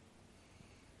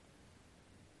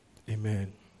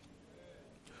 Amen.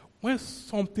 When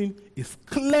something is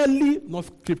clearly not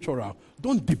scriptural,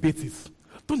 don't debate it.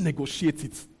 Don't negotiate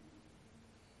it.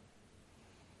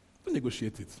 Don't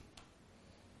negotiate it.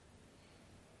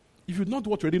 If you don't do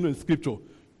what you already know in scripture,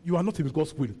 you are not in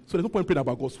God's will. So there's no point praying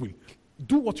about God's will.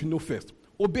 Do what you know first.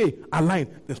 Obey,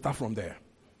 align, then start from there.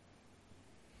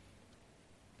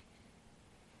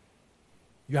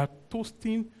 You are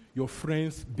toasting your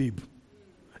friend's babe.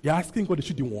 You're asking God, is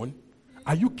she the one?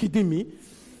 Are you kidding me?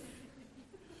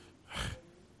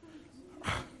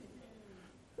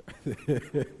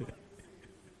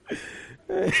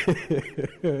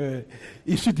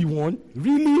 Is she the one?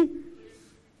 Really?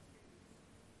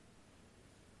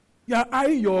 You are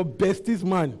eyeing your bestest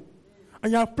man.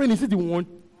 And you are praying, is it the one?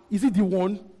 Is it the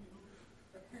one?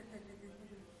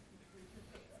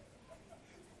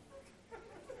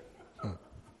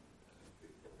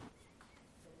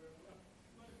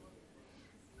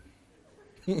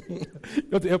 You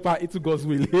have to help her into God's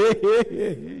will.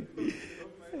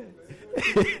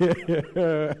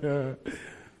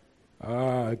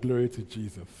 Glory to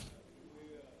Jesus.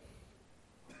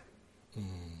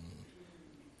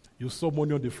 You saw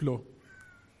money on the floor.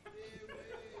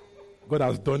 God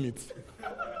has done it.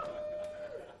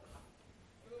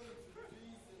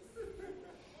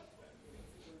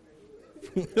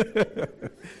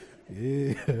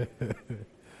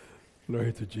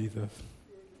 Glory to Jesus.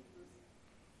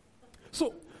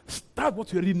 So, start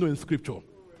what you already know in Scripture.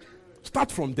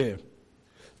 Start from there.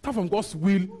 Start from God's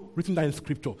will written down in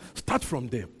Scripture. Start from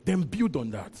there. Then build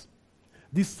on that.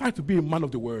 Decide to be a man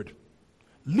of the Word.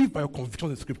 Live by your convictions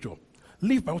in Scripture.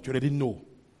 Live by what you already know.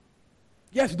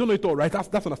 Yes, you don't know it all, right? That's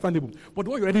understandable. But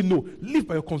what you already know, live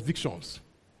by your convictions.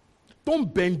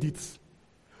 Don't bend it.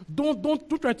 Don't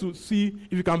try to see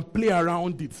if you can play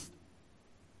around it.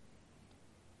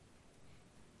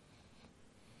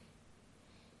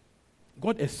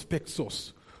 God expects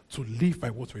us to live by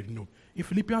what we already know. In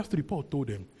Philippians 3, Paul told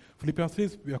them, Philippians 3,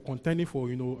 we are contending for,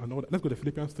 another. Let's go to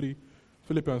Philippians 3.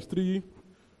 Philippians 3,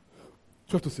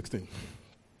 12 to 16.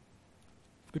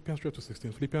 Philippians 12 to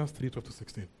 16. Philippians 3, 12 to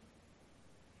 16.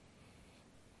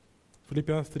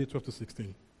 Philippians 3, 12 to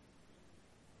 16.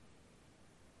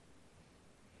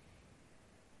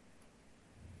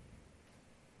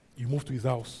 You move to his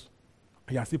house.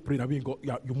 And you are still praying.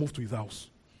 You move to his house.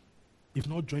 If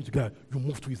not joined together, you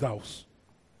move to his house.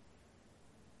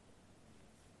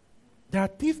 There are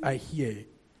things I hear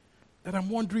that I'm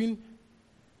wondering,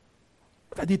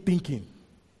 what are they thinking?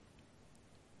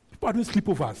 People are doing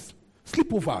sleepovers.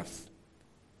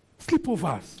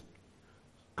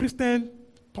 Christian,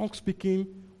 tongue-speaking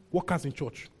workers in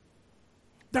church.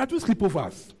 They are doing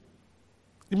sleepovers.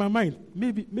 In my mind,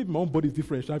 maybe my own body is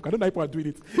different. I don't know how people are doing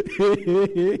it.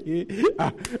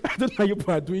 I don't know how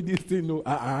people are doing this thing. No.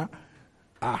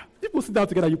 People sit down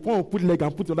together, you put leg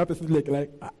and put on that person's leg.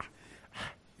 Like,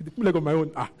 you put leg on my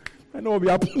own. I know what will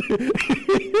happen.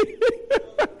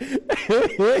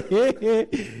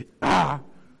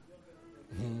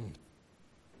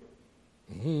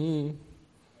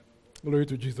 Glory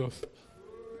to Jesus.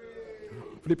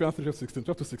 Philippians 3, 16,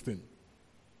 12 to 16.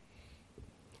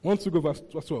 1 to go verse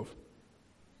 12.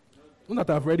 Not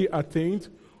that I've already attained,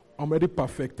 I'm already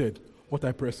perfected what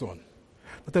I press on.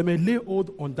 That I may lay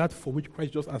hold on that for which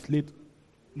Christ just has laid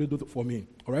hold for me.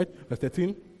 All right? Verse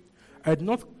 13. I did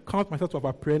not count myself to have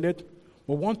apprehended,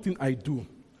 but one thing I do,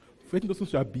 forgetting those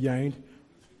things which are behind,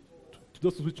 to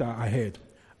those which are ahead.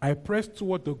 I press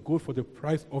toward the goal for the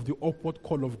prize of the upward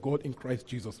call of God in Christ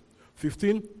Jesus.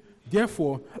 15.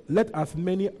 Therefore, let as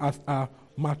many as are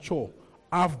mature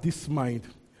have this mind.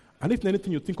 And if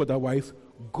anything you think otherwise,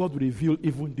 God will reveal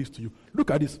even this to you. Look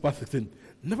at this, verse 16.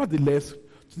 Nevertheless,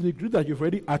 to the degree that you've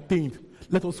already attained,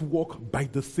 let us walk by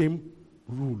the same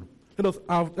rule. Let us be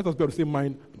of the same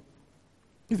mind.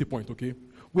 Here's the point, okay?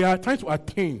 We are trying to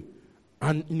attain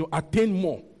and attain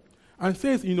more. And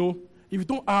says, if you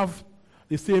don't have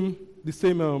the same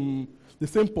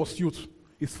pursuit,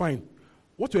 it's fine.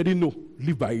 What you already know,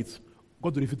 live by it.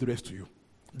 God will reveal the rest to you.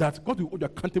 That God will hold you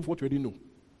accountable for what you already know.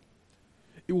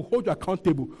 He will hold you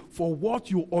accountable for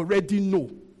what you already know.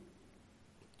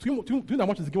 To you that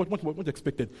much is given, much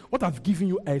expected. What I've given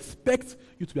you, I expect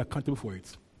you to be accountable for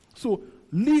it. So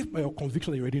live by your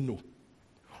conviction that you already know.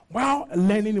 While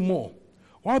learning more,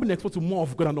 while being exposed to more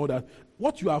of God and all that,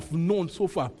 what you have known so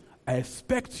far, I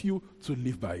expect you to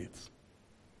live by it.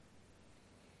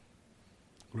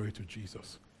 Glory to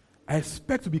Jesus. I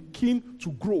expect to be keen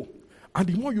to grow. And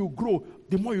the more you grow,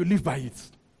 the more you live by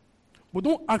it. But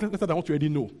don't act less than what you already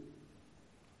know.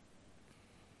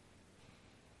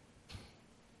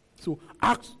 So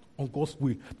act on God's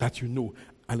will that you know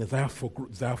and desire for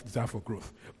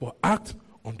growth. But act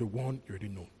on the one you already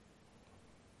know.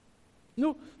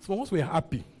 Some of us were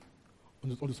happy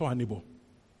until you saw our neighbor.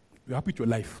 You were happy with your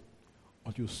life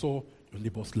until you saw your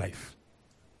neighbor's life.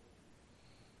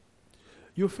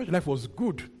 You felt your life was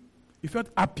good. You felt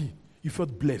happy. You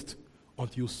felt blessed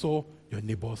until you saw your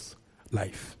neighbor's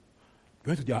life. You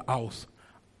went to their house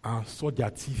and saw their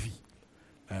TV.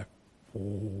 Like,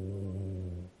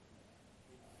 oh.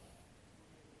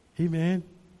 Amen.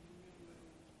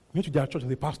 You went to their church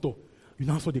as a pastor. You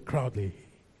now saw the crowd. Like,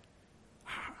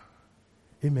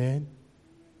 amen.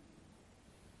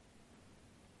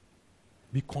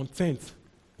 Be content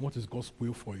in what is God's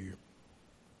will for you.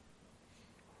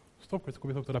 Stop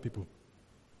criticizing other people.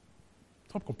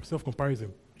 Stop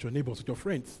self-comparison with your neighbors, with your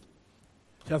friends.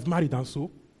 She has married, and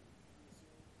so?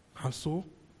 And so?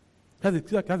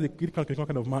 That's a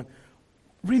kind of man.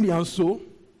 Really, and so?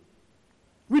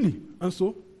 Really, and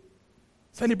so?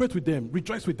 Celebrate with them,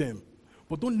 rejoice with them.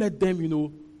 But don't let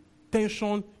them,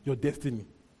 tension your destiny.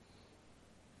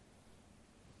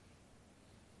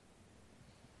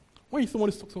 When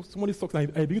somebody sucks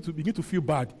and I begin to feel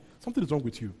bad, something is wrong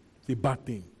with you. It's a bad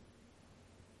thing.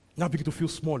 Now begin to feel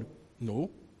small.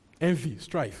 No. Envy,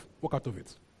 strife, walk out of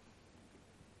it.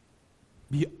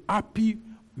 Be happy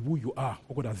with who you are,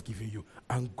 what God has given you,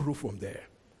 and grow from there.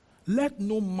 Let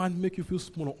no man make you feel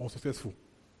small or unsuccessful.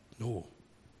 No.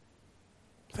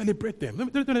 Celebrate them.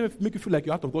 Don't make you feel like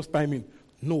you're out of God's timing.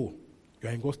 No.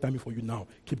 You're in God's timing for you now.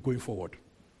 Keep going forward.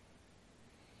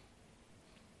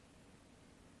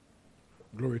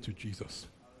 Glory to Jesus.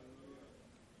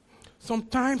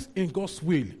 Sometimes in God's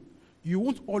will, you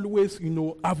won't always,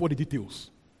 have all the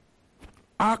details.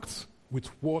 Act with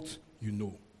what you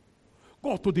know.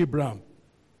 God told Abraham,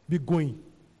 be going.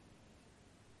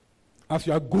 As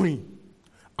you are going,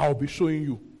 I'll be showing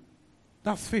you.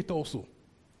 That's faith also.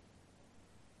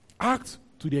 Act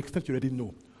to the extent you already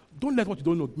know. Don't let what you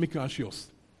don't know make you anxious.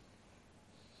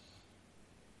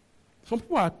 Some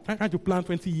people are trying to plan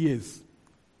 20 years.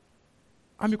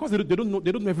 And because they don't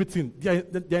know everything, they're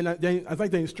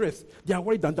in stress. They are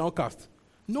worried and downcast.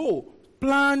 No.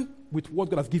 Plan with what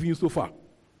God has given you so far.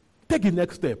 Take the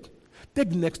next step.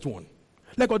 Take the next one.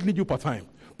 Let God lead you per time.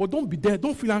 But don't be there.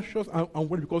 Don't feel anxious and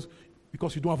worried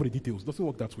because you don't have the details. It doesn't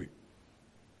work that way.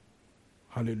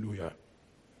 Hallelujah.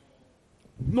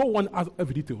 No one has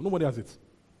every detail. Nobody has it.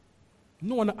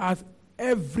 No one has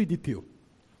every detail.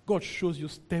 God shows you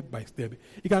step by step.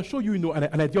 He can show you,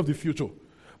 an idea of the future.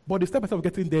 But the step by step of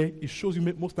getting there, it shows you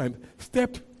most times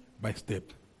step by step.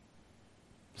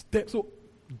 So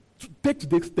take the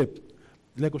next step.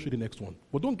 Let God show you the next one.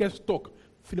 But don't get stuck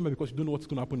feeling bad because you don't know what's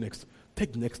going to happen next.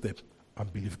 Take the next step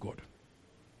and believe God.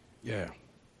 Yeah.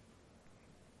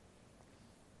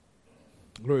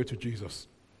 Glory to Jesus.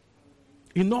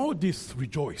 In all this,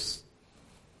 rejoice.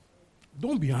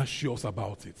 Don't be anxious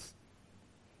about it.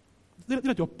 Don't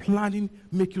let your planning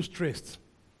make you stressed.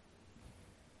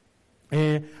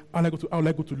 I would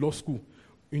like go to law school.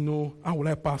 How will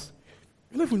I pass?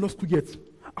 You're not even in law school yet.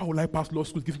 How will I pass law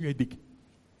school? It's giving you a headache.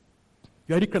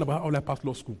 You're already crying about how will I pass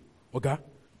law school. Okay?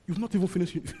 You've not even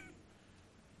finished.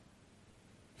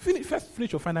 First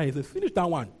finish your final essay. Finish that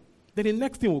one. Then the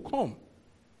next thing will come.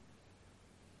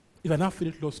 If I now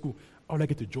finish law school, how will I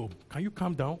get a job? Can you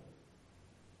calm down?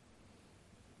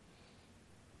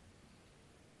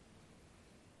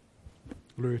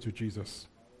 Glory to Jesus.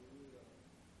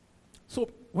 So,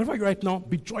 wherever you're right now,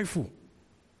 be joyful.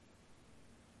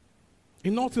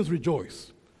 In all things,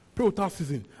 rejoice. Pray without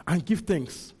ceasing and give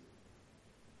thanks.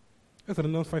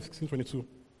 Thessalonians 5:16-22.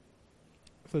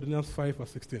 Thessalonians 5,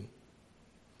 verse 16.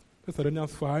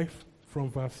 Thessalonians 5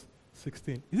 from verse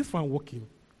 16. Is this fan working?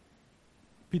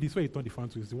 PD, this way you turn the fan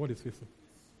to is the wall is facing.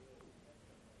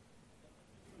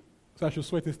 So I should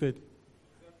sweat instead.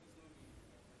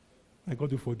 And God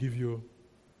will forgive you.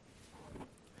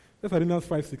 Thessalonians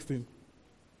 5:16.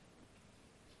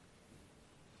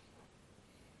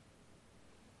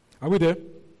 Are we there?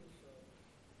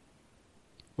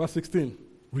 Verse 16.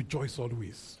 Rejoice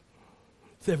always.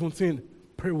 17.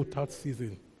 Pray without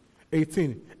ceasing.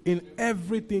 18. In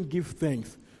everything give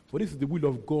thanks. For this is the will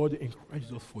of God in Christ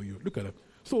Jesus for you. Look at it.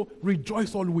 So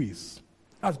rejoice always.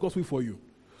 That's God's will for you.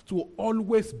 To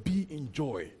always be in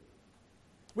joy.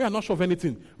 When you are not sure of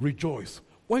anything, rejoice.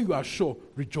 When you are sure,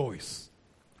 rejoice.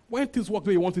 When things work the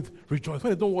way you want it, rejoice.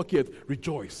 When they don't work yet,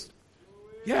 rejoice.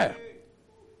 Yeah.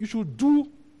 You should do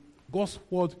God's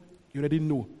word you already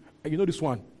know. And you know this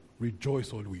one.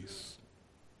 Rejoice always.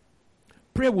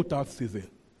 Pray without ceasing.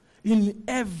 In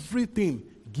everything,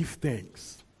 give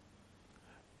thanks.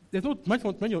 There's no,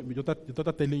 when your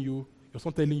daughter telling you, your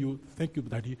son telling you, thank you,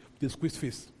 daddy, with a squeezed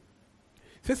face.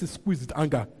 Face is squeezed with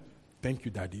anger. Thank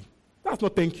you, daddy. That's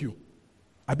not thank you.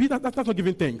 That's not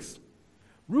giving thanks.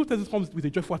 Real thanks comes with a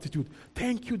joyful attitude.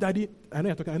 Thank you, daddy. I know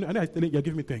you're talking, I know you're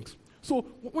giving me thanks. So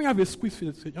when you have a squeezed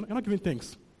face, you're not giving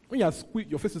thanks. When you are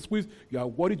your face is squeezed, you are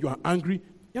worried, you are angry,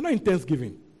 you're not in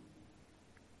thanksgiving.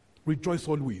 Rejoice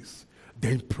always.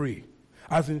 Then pray.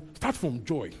 As in, start from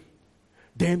joy.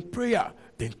 Then prayer.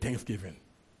 Then thanksgiving.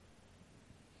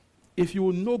 If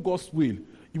you know God's will,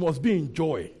 you must be in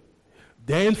joy.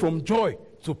 Then from joy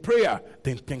to prayer,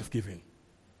 then thanksgiving.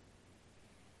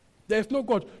 There is no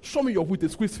God. Show me your will with a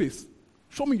squeezed face.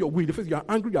 Show me your will. The face you are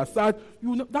angry, you are sad.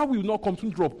 That will not come to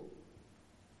drop.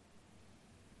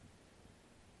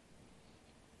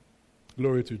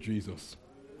 Glory to Jesus.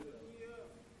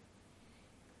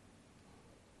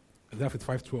 Isaiah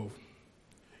 55:12.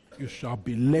 You shall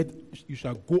be led, you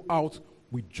shall go out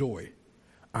with joy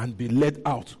and be led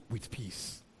out with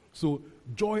peace. So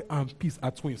joy and peace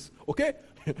are twins. Okay?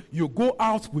 You go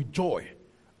out with joy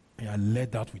and you are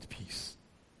led out with peace.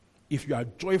 If you are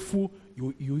joyful,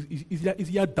 it's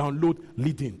easier download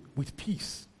leading with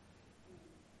peace.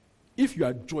 If you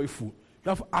are joyful, you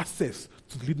have access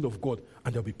to the leading of God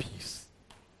and there will be peace.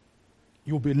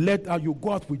 You'll be led out, you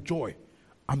go out with joy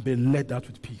and be led out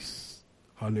with peace.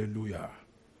 Hallelujah.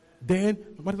 Then,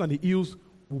 the mountains and the hills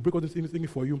will break all this thing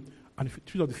for you, and the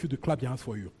trees of the field will clap their hands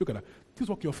for you. Look at that. Things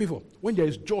work in your favor. When there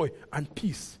is joy and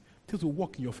peace, things will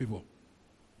work in your favor.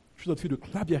 Trees of the field will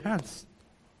clap their hands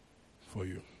for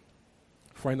you.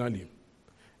 Finally,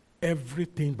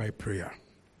 everything by prayer.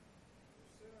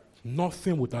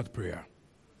 Nothing without prayer.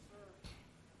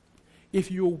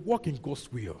 If you walk in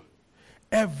God's will,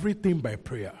 everything by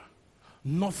prayer.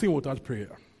 Nothing without prayer.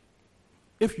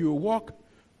 If you walk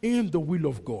in the will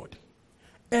of God,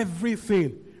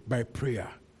 everything by prayer.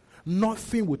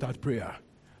 Nothing without prayer.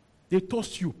 They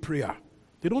toast you prayer.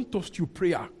 They don't toast you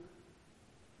prayer.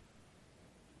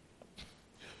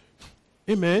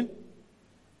 Amen.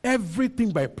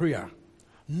 Everything by prayer.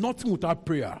 Nothing without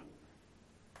prayer.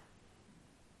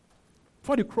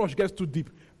 Before the crush gets too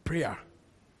deep, prayer.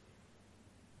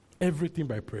 Everything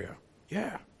by prayer.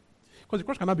 Yeah. Because the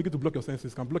crush cannot begin to block your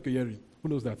senses. It can block your hearing. Who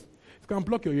knows that? It can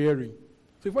block your hearing.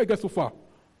 So before you get so far,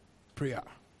 prayer.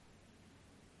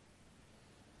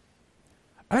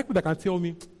 I like people that can tell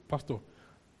me, Pastor,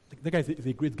 that guy is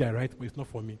a great guy, right? But it's not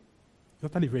for me.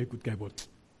 He's not a very good guy, but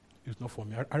it's not for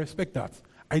me. I respect that.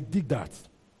 I dig that.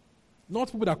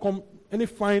 Not people that come, any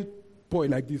fine boy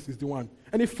like this is the one.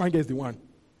 Any fine guy is the one.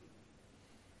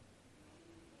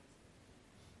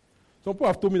 Some people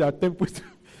have told me that 10 points.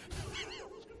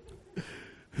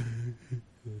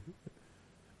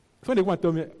 So they want to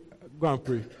tell me, go and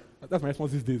pray. That's my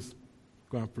response these days.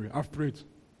 Go and pray. I've prayed.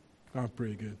 Go and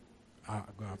pray again.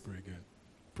 Go and pray again.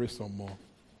 Pray some more.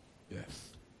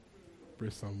 Yes. Pray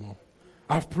some more.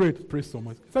 I've prayed. Pray some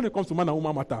more. When it comes to man and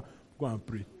woman matter, go and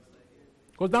pray.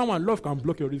 Because that one, love can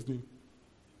block your reasoning.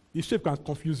 The shape can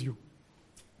confuse you.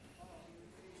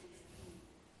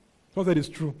 Someone said it's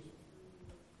true.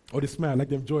 Or they smile like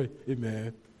them joy.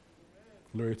 Amen.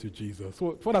 Glory to Jesus.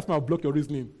 So for that smile, block your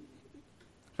reasoning.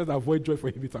 Just avoid joy for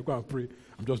a bit. I'll go and pray.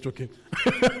 I'm just joking.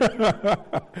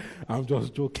 I'm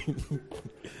just joking.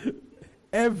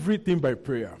 Everything by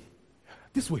prayer.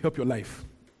 This will help your life.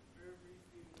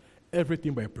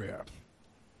 Everything by prayer.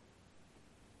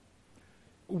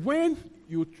 When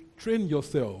you train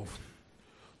yourself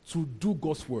to do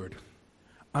God's word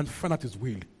and find out His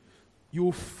will, you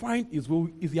will find His will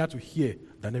easier to hear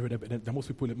than most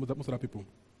people, most other people.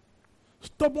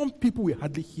 Stubborn people will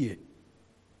hardly hear.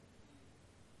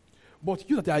 But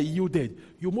you that are yielded,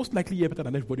 you most likely hear better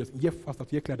than everybody else, hear faster,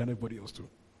 hear clearer than everybody else too.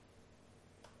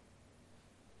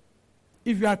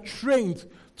 If you are trained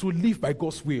to live by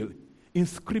God's will in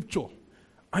Scripture,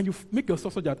 and you make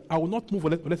yourself so that I will not move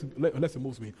unless He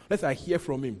moves me, unless I hear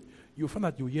from Him, you'll find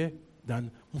that you hear than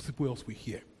most people else will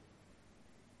hear.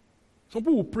 Some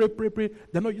people will pray.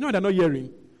 They're not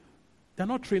hearing. They're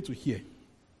not trained to hear.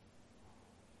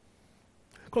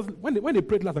 Because when they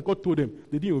prayed last and God told them,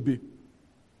 they didn't obey.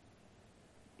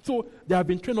 So they have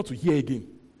been trained not to hear again.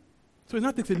 So it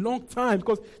now takes a long time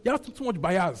because they have too much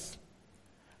bias.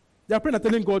 They are praying and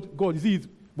telling God is it,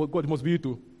 but God must be it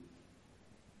too.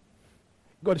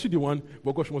 God should be the one,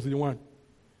 but God must be the one.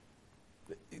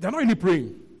 They're not really praying.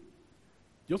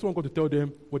 They just want God to tell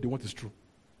them what they want is true.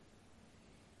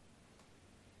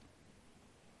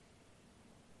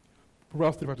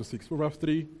 Proverbs 3, 5-6. Proverbs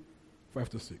 3,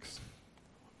 5-6.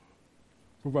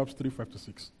 Proverbs 3,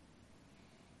 5-6.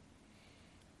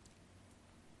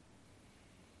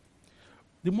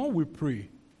 The more we pray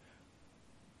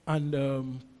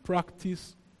and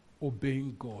practice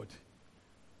obeying God,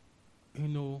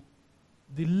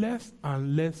 the less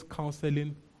and less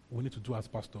counseling we need to do as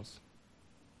pastors.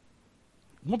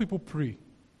 The more people pray,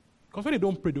 because when they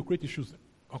don't pray, they'll create issues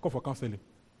and call for counseling.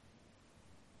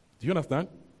 Do you understand?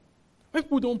 When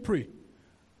people don't pray,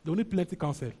 they'll need plenty of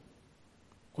counsel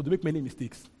because they make many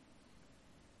mistakes.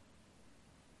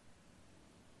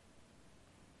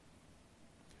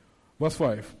 Verse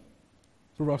 5,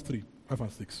 Proverbs 3, 5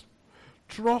 and 6.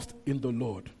 Trust in the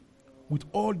Lord with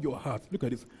all your heart. Look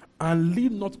at this. And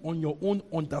lean not on your own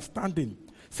understanding.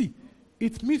 See,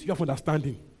 it means you have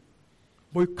understanding,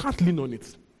 but you can't lean on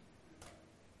it.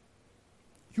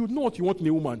 You know what you want in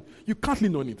a woman. You can't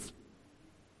lean on it.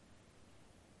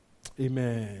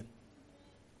 Amen.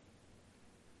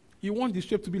 You want the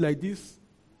shape to be like this?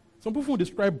 Some people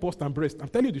describe bust and breast. I'm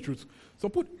telling you the truth. Some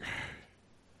people,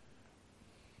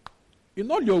 in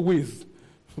all your ways,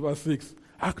 verse 6,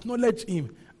 acknowledge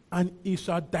him, and he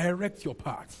shall direct your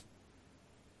path.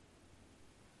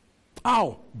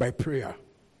 How? By prayer.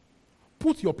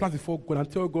 Put your plans before God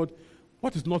and tell God,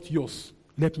 what is not yours,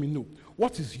 let me know.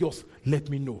 What is yours, let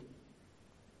me know.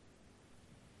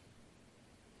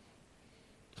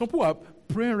 Some people are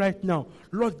praying right now,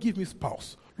 Lord, give me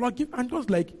spouse. Lord, give, and just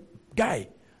like, guy,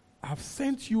 I've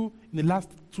sent you in the last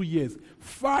 2 years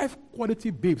 5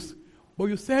 quality babes, but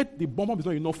you said the bomb is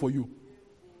not enough for you.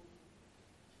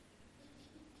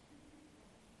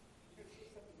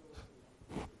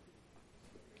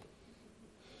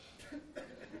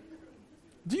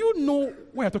 Do you know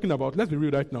what you're talking about? Let's be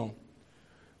real right now.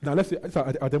 Now, let's say it's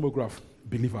our demograph,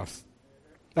 believers.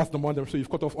 That's number one. So you've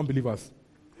cut off unbelievers.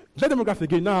 That demograph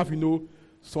again, now have,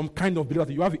 some kind of believers.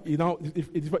 You have,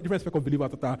 different spec of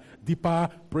believers that are deeper,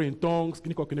 pray in tongues,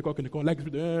 like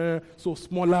so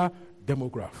smaller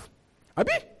demograph.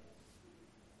 Abi?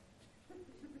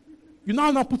 You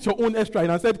now put your own extra in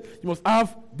and said, you must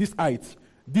have this height,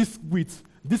 this width,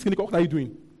 this clinical. What are you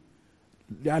doing?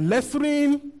 They are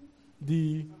lessening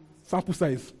the sample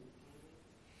size.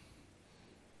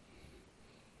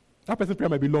 That person's prayer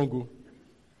might be long.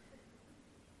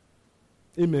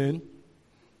 Amen.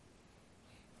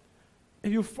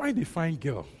 If you find a fine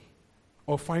girl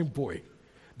or fine boy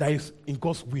that is in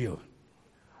God's will,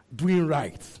 doing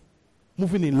right,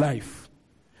 moving in life,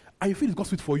 and you feel it's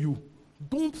God's will for you,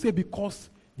 don't say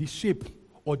because the shape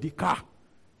or the car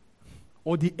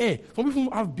or the hair. Some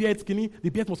people have beards, skinny, the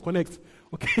beard must connect.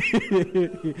 Okay.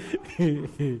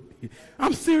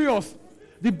 I'm serious.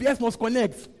 The beard must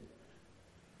connect.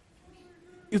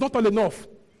 It's not all enough.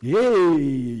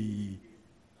 Yay.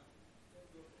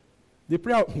 The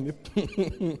prayer.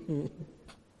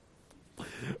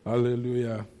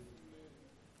 Hallelujah.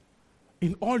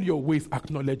 In all your ways,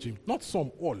 acknowledge him. Not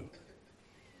some, all.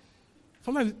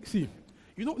 Sometimes, see,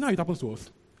 now it happens to us.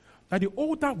 That the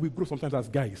older we grow sometimes as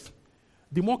guys,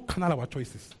 the more carnal our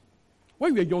choices.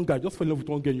 When you're younger, just fall in love with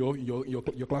one girl, your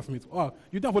classmates.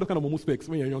 You don't have all the kind of momo specs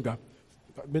when you're younger.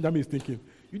 Benjamin is thinking.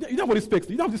 You don't have all these specs.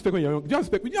 You don't have this spec when you're young. You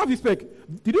don't have this spec.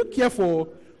 Did you care for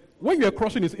when you were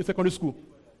crushing in secondary school?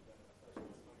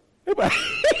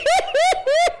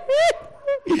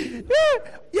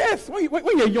 Yes,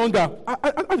 when you're younger,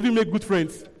 how do you make good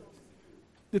friends?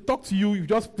 They talk to you, you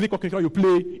just play you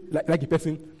play like a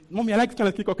person. Mommy, I like kind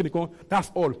of clinical.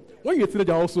 That's all. When you're a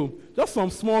teenager also, just some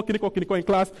small clinical in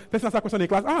class, person asks a question in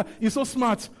class, he's so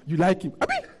smart, you like him.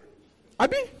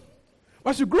 Abi?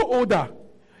 As you grow older,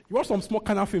 you watch some small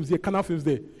canal films there,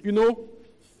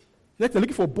 Next, they're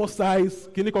looking for boss size,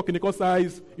 clinical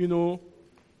size,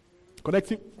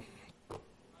 connecting.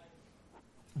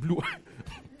 Blue.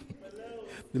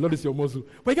 The Lord is your muzzle.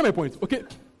 But you get my point, okay?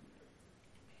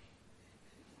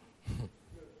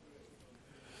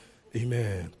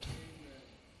 Amen.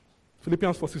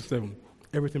 Philippians 4:6-7.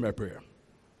 Everything by prayer.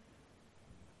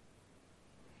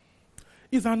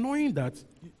 It's annoying that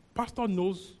pastor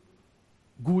knows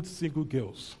good single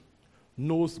girls,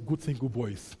 knows good single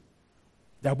boys.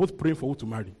 They are both praying for who to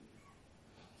marry.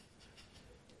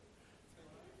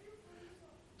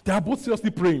 They are both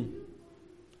seriously praying.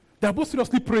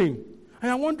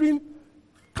 And I'm wondering,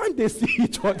 can't they see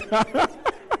each other?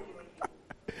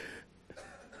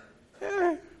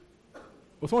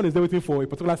 But someone is there waiting for a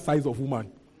particular size of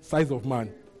woman, size of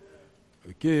man.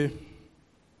 Okay.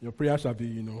 Your prayer shall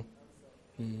be,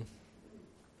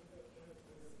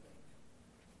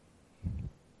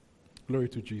 Glory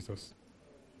to Jesus.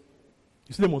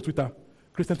 You see them on Twitter,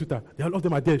 Christian Twitter. All of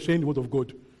them are there sharing the word of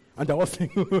God. And they're all saying,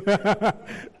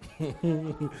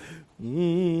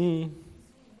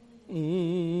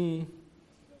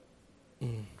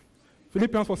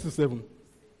 Philippians 4:6-7.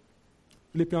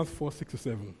 Philippians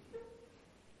 4:6-7.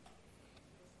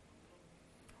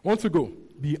 Want to go?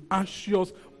 Be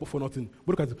anxious but for nothing.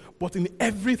 But in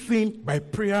everything by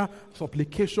prayer,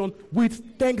 supplication,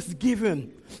 with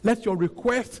thanksgiving, let your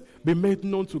requests be made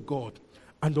known to God.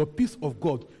 And the peace of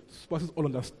God, surpasses all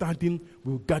understanding,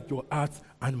 will guard your hearts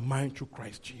and mind through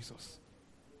Christ Jesus.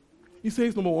 He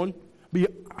says, number one, be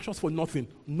anxious for nothing.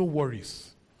 No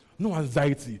worries. No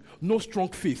anxiety. No strong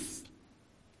faith.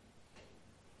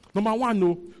 Number one,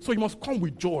 no. So you must come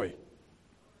with joy.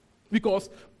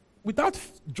 Because without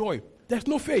joy, there's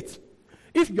no faith.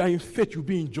 If you are in faith, you'll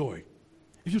be in joy.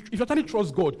 If you actually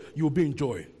trust God, you will be in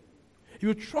joy. If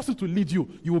you trust Him to lead you,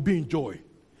 you will be in joy.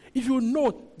 If you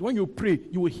know when you pray,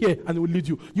 you will hear and He will lead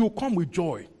you. You will come with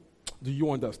joy. Do you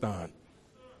understand?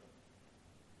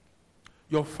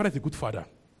 Your father is a good father.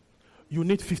 You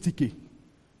need 50K.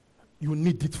 you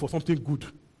need it for something good,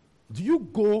 do you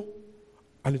go,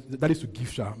 and that is to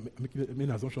give,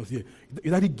 making assumptions here.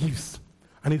 Your daddy gives,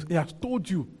 and he has told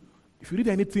you, if you need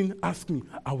anything, ask me,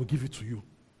 I will give it to you.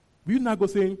 Will you now go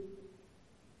saying,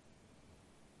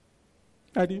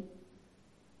 Daddy,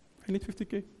 I need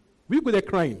 50K? Will you go there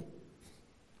crying?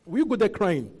 Will you go there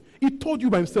crying? He told you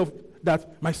by himself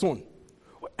that, my son,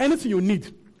 anything you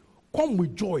need, come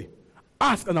with joy.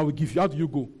 Ask and I will give you. How do you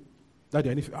go? Daddy,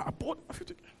 I need, I bought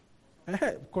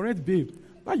 50K. Correct, babe.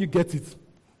 Now you get it.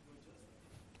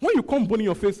 When you come burning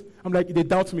your face, I'm like, they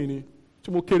doubt me.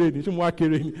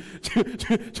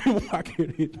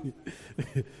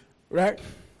 Right?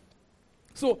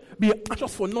 So be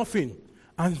anxious for nothing.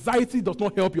 Anxiety does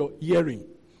not help your hearing.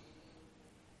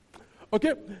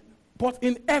 Okay? But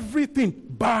in everything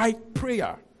by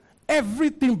prayer.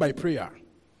 Everything by prayer.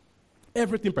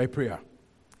 Everything by prayer.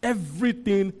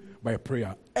 Everything by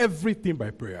prayer. Everything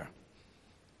by prayer.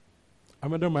 I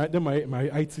remember my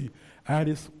IT, I had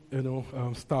this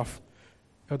staff,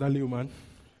 elderly woman.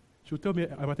 She would tell me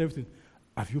about everything.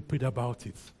 Have you prayed about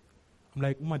it? I'm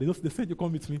like, man, they said you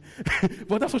come with me.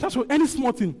 But that's what any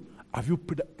small thing. Have you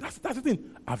prayed? That's the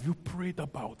thing. Have you prayed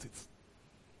about it?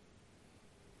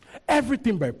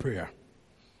 Everything by prayer.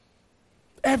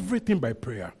 Everything by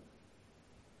prayer.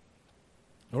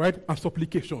 All right? And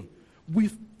supplication.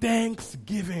 With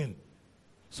thanksgiving.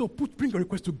 So bring your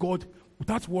request to God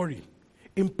without worry.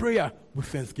 In prayer with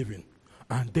thanksgiving.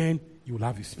 And then you will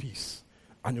have his peace.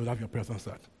 And you will have your prayers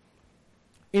answered.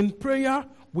 In prayer,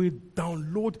 we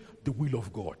download the will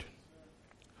of God.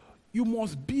 You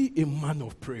must be a man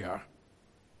of prayer.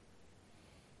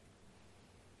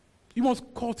 You must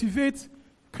cultivate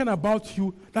about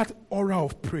you that aura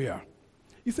of prayer.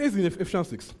 He says in Ephesians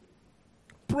 6,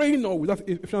 praying always, that's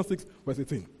Ephesians 6, verse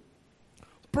 18.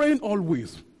 Praying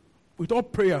always, with all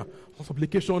prayer and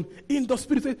supplication, in the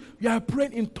Spirit. Says, you are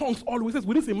praying in tongues always. Says,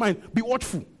 with this in mind, be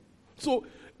watchful. So,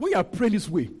 when you are praying this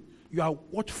way, you are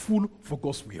watchful for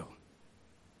God's will.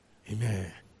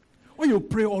 Amen. When you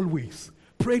pray always,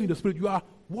 praying in the Spirit, you are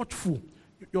watchful.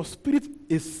 Your spirit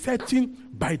is searching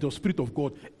by the Spirit of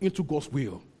God into God's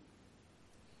will.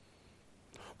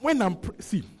 When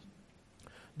see,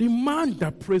 the man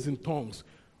that prays in tongues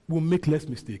will make less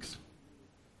mistakes.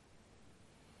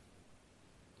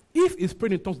 If he's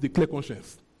praying in tongues with a clear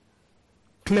conscience,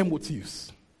 clear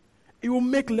motives, it will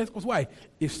make less, because why?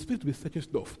 His spirit will be searching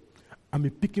stuff and be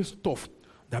picking stuff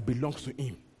that belongs to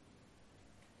him.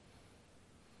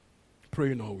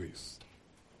 Praying always.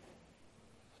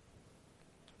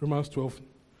 Romans 12,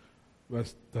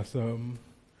 verse 13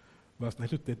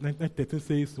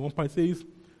 says, one part says,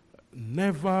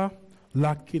 never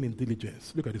lacking in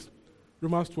diligence. Look at this.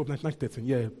 Romans 12, 13.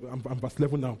 Yeah, I'm verse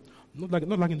 11 now.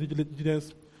 Not lacking in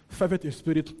diligence, fervent in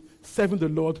spirit, serving the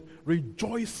Lord,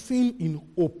 rejoicing in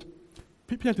hope,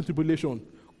 patient in tribulation,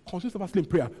 continuing steadfastly in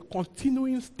prayer,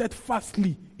 continuing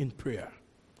steadfastly in prayer.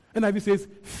 NIV says,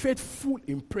 faithful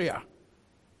in prayer.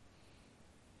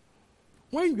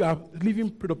 When you are living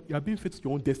prayed up, you are being faithful to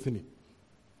your own destiny.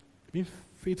 Being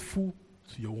faithful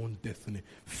to your own destiny.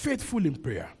 Faithful in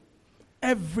prayer.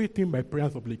 Everything by prayer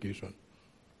and supplication.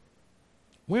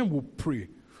 When we pray,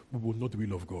 we will know the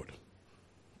will of God.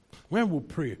 When we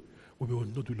pray, we will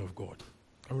know the will of God.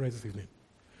 Can we rise this evening?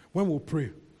 When we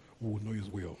pray, we will know his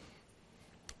will.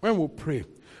 When we pray,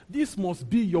 this must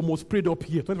be your most prayed up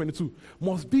year, 2022,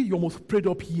 must be your most prayed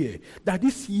up year. That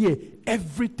this year,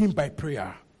 everything by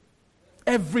prayer.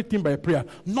 Everything by prayer.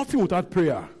 Nothing without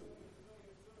prayer.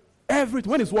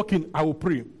 Everything. When it's working, I will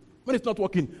pray. When it's not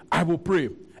working, I will pray.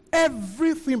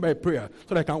 Everything by prayer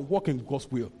so that I can walk in God's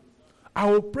will. I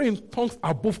will pray in tongues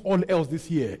above all else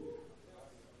this year.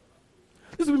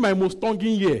 This will be my most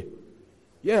tonguing year.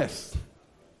 Yes.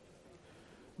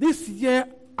 This year,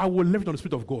 I will leverage on the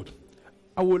Spirit of God.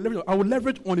 I will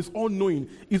leverage on his all-knowing,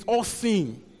 his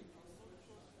all-seeing.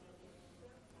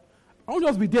 I won't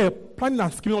just be there planning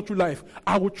and scheming all through life.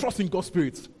 I will trust in God's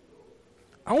Spirit.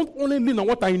 I won't only lean on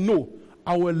what I know.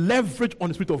 I will leverage on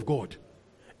the Spirit of God.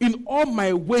 In all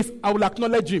my ways, I will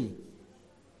acknowledge him.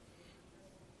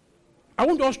 I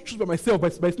won't just choose by myself,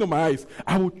 by seeing my eyes.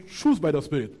 I will choose by the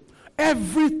Spirit.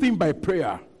 Everything by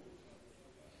prayer.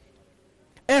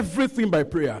 Everything by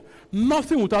prayer.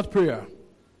 Nothing without prayer.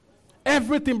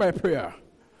 Everything by prayer.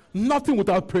 Nothing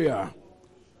without prayer.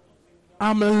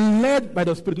 I'm led by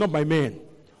the Spirit, not by men.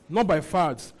 Not by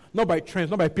fads. Not by trends.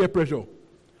 Not by peer pressure.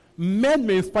 Men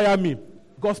may inspire me.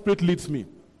 God's Spirit leads me.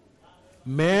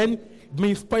 Men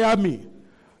may inspire me.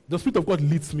 The Spirit of God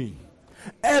leads me.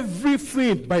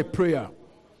 Everything by prayer.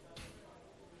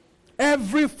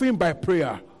 Everything by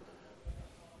prayer.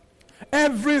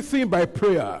 Everything by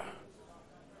prayer.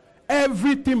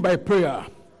 everything by prayer,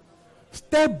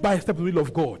 step by step, the will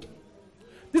of God.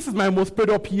 This is my most prayed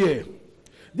up year.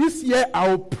 This year, I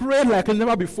will pray like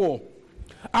never before.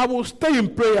 I will stay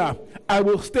in prayer. I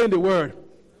will stay in the Word.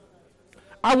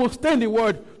 I will stay in the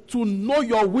Word to know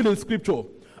your will in Scripture.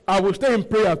 I will stay in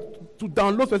prayer to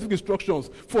download specific instructions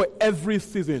for every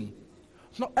season.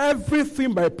 Not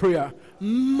everything by prayer.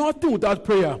 Nothing without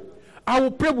prayer. I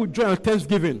will pray with joy and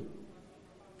thanksgiving.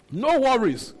 No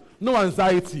worries. No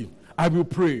anxiety. I will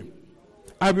pray.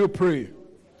 I will pray.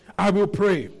 I will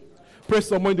pray. Pray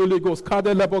someone in the Holy Ghost.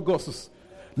 Kade lebogosus.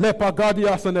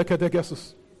 Lepagadias and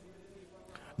ekedegesus.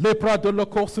 Lepra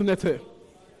dolokosunete.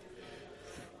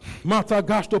 Mata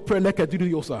gash to pray like a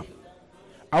didiosa.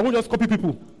 I won't just copy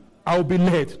people. I will be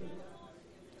led.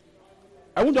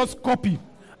 I won't just copy.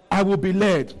 I will be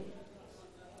led.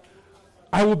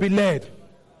 I will be led.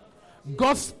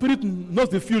 God's Spirit knows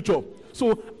the future.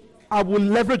 So I will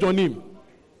leverage on Him.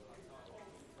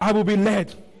 I will be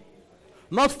led.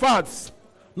 Not fads,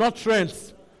 not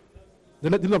trends. The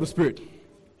leading of the Spirit.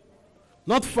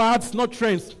 Not fads, not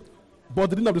trends, but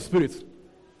the leading of the Spirit.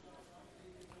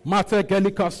 Mate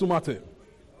gelika sumate.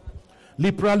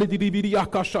 Liprali didibidi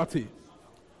akashati.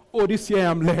 Oh, this year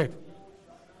I'm led.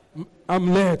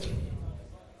 I'm led.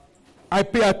 I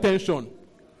pay attention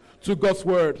to God's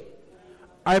word.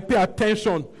 I pay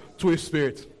attention to His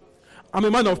Spirit. I'm a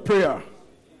man of prayer.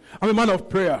 I'm a man of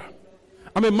prayer.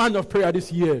 I'm a man of prayer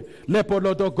this year.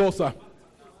 Lepolodo gosa.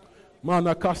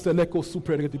 Mana casteleko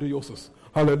super.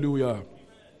 Hallelujah.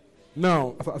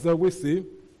 Now, as I always say,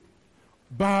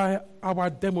 by our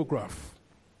demograph,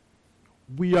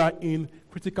 we are in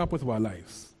critical points of our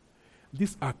lives.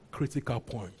 These are critical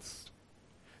points.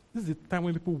 This is the time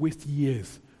when people waste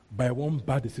years by one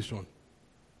bad decision.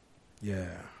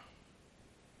 Yeah.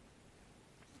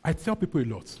 I tell people a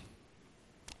lot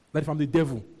that if I'm the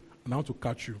devil and I want to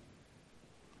catch you,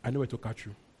 I know where to catch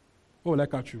you. Where will I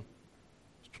catch you?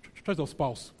 Choice of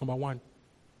spouse, number one.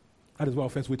 That is why I'll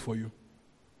first wait for you.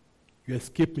 You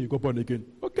escape me, you go born again.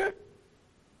 Okay.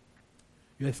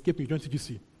 You escape me, you join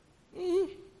CGC.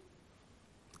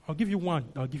 I'll give you one,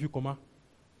 I'll give you comma.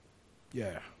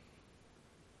 Yeah.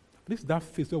 This is that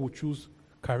phase where we choose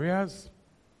careers,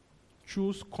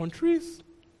 choose countries,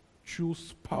 choose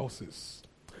spouses.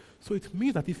 So it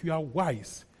means that if you are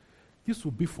wise, this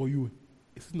will be for you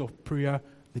a season of prayer,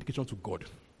 dedication to God.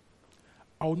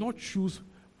 I will not choose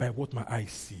by what my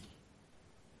eyes see.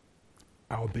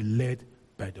 I will be led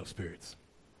by the Spirit.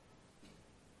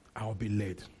 I will be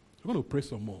led. We're going to pray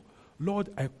some more. Lord,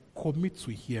 I commit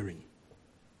to hearing.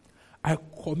 I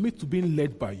commit to being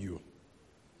led by you.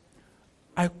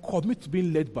 I commit to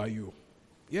being led by you.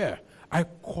 Yeah. I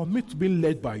commit to being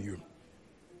led by you.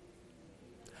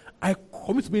 I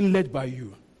commit to being led by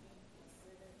you.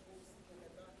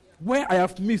 Where I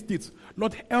have missed it,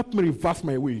 Lord, help me reverse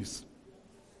my ways.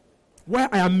 Where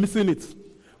I am missing it,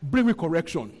 bring me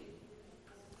correction.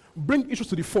 Bring issues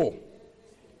to the fore.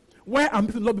 Where I'm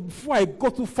missing, Lord, before I go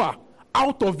too far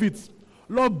out of it,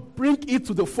 Lord, bring it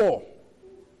to the fore.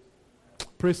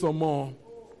 Pray some more.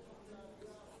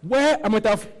 Where I might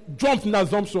have jumped in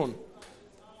assumption,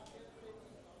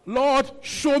 Lord,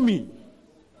 show me.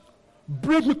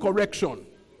 Bring me correction.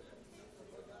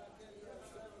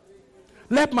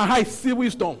 Let my eyes see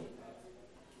wisdom.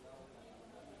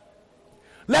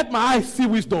 Let my eyes see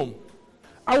wisdom.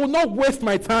 I will not waste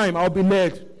my time. I will be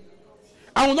led.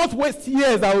 I will not waste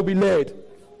years. I will be led.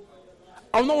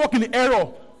 I will not walk in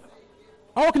error.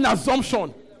 I will walk in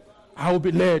assumption. I will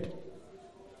be led.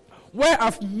 Where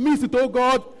I've missed it, oh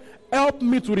God, help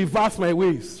me to reverse my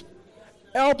ways.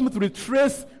 Help me to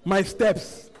retrace my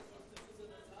steps.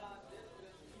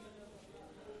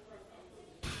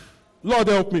 Lord,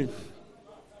 help me.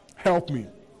 Help me.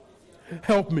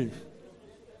 Help me.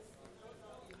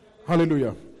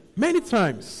 Hallelujah. Many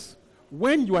times,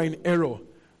 when you are in error,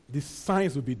 the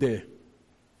signs will be there.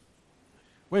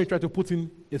 When you try to put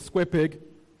in a square peg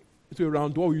into a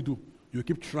round, what will you do? You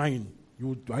keep trying.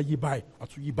 You do buy, or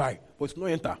you buy, but it's not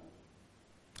enter.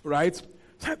 Right?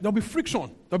 There'll be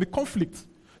friction. There'll be conflict.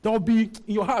 There'll be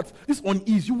in your heart this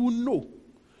unease. You will know.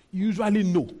 You usually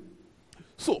know.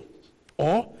 So,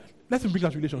 or let's bring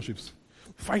that to relationships.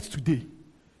 Fight today,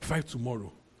 fight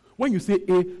tomorrow. When you say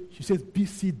A, she says B,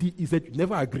 C, D, E, Z. You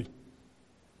never agree.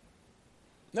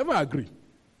 Never agree.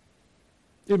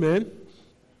 Amen.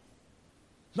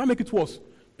 Now make it worse.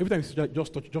 Every time you see that,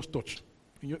 just touch.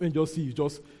 And just see,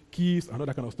 just kiss and all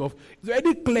that kind of stuff. It's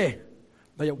already clear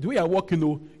that the way you are walking,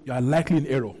 you are likely in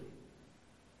error.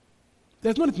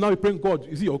 There's no need to now be praying God.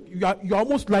 You see, you are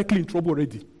almost likely in trouble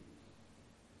already.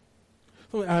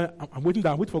 So I'm waiting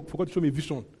for God to show me a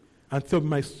vision. and tell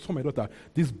my son, my daughter,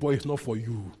 this boy is not for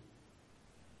you.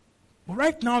 But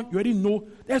right now, you already know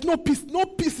there's no peace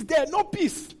there, no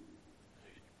peace.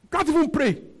 You can't even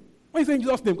pray. When you say in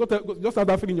Jesus' name, just have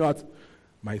that feeling in your heart.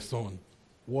 My son,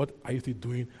 what are you still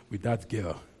doing with that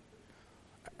girl?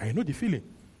 I know the feeling.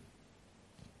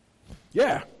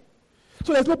 Yeah.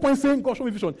 So there's no point saying, God, show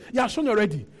me vision. He has shown you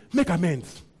already. Make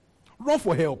amends. Run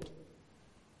for help.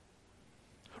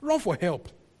 Run for help.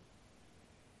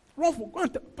 Go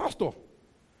and Pastor.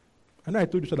 I know I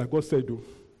told you that God said, though.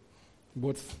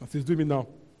 But as he's doing it now,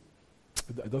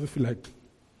 it doesn't feel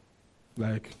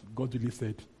like God really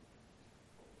said.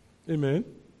 Amen.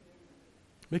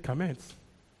 Make amends.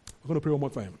 I'm going to pray one more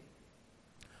time.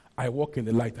 I walk in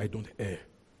the light, I don't err.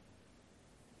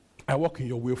 I walk in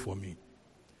your will for me.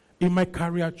 In my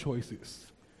career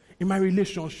choices, in my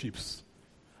relationships,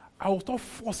 I will stop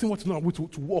forcing what's not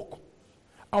to work.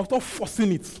 I will stop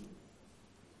forcing it.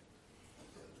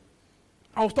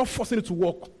 I will stop forcing it to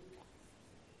work.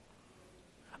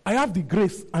 I have the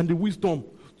grace and the wisdom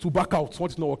to back out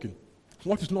what is not working,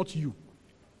 what is not you.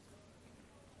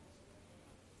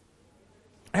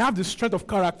 I have the strength of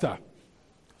character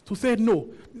to say, no,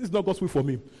 this is not God's will for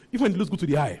me, even when it looks good to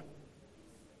the eye.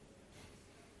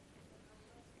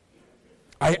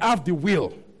 I have the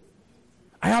will.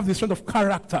 I have the strength of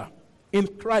character in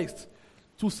Christ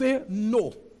to say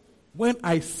no when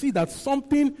I see that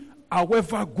something,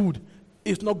 however good,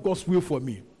 is not God's will for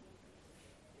me.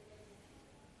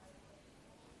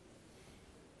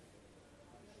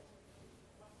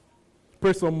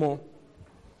 Pray some more.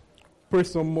 Pray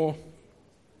some more.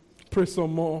 Pray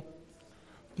some more.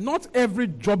 Not every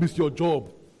job is your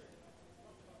job.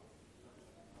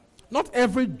 Not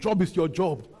every job is your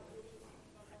job.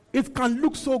 It can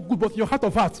look so good, but in your heart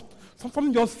of hearts,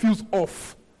 something just feels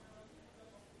off.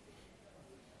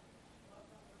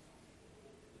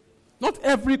 Not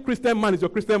every Christian man is your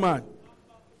Christian man.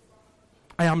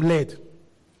 I am led.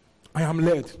 I am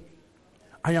led.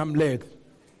 I am led.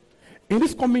 In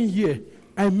this coming year,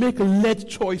 I make led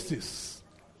choices.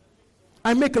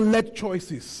 I make led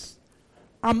choices.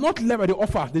 I'm not led by the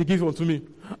offer that He gives unto me.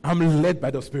 I'm led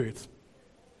by the Spirit.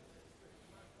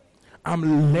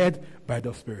 I'm led by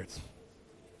the Spirit.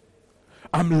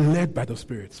 I'm led by the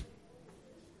Spirit.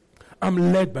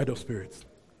 I'm led by the Spirit.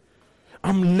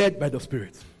 I'm led by the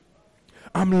Spirit.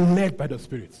 I'm led by the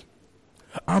Spirit.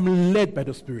 I'm led by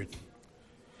the Spirit.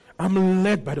 I'm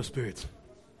led by the Spirit.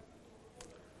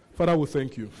 Father, we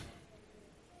thank you.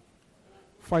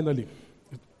 Finally,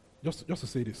 just to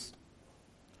say this.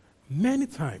 Many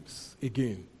times,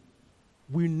 again,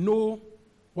 we know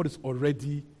what is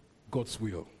already God's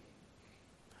will.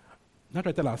 Not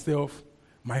to tell ourselves,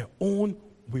 my own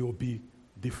will be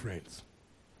different.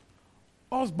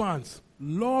 Husbands,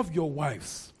 love your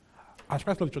wives. As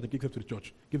Christ loved the church and gave himself to the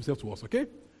church, give himself to us, okay?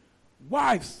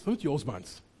 Wives, submit to your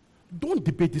husbands. Don't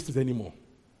debate these things anymore.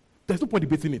 There's no point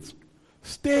debating it.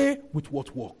 Stay with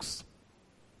what works.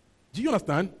 Do you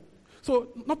understand? So,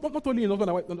 not only in husband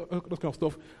and wife, those kind of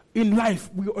stuff, in life,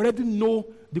 we already know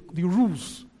the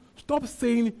rules. Stop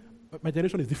saying, my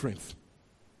generation is different.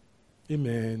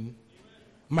 Amen.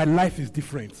 My life is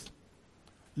different.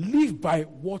 Live by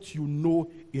what you know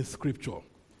in Scripture.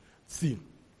 See,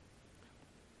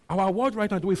 our world right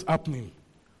now, the way it's happening,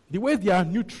 the way there are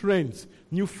new trends,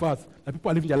 new fads that people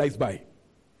are living their lives by.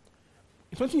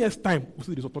 In 20 years' time, we'll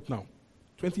see the result, not now.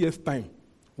 20 years' time,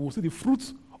 we will see the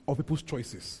fruits of people's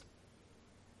choices.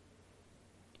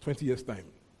 20 years' time.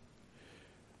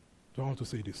 So I want to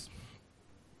say this.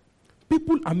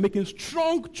 People are making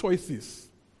strong choices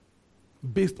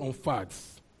based on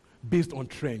fads, based on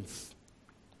trends.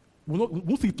 We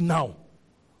won't see it now.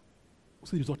 We'll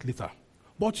see the result later.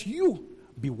 But you,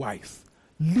 be wise.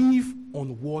 Live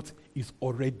on what is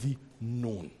already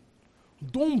known.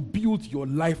 Don't build your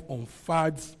life on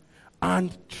fads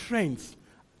and trends.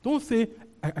 Don't say,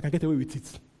 I can get away with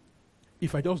it.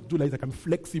 If I just do like this, I can be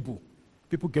flexible.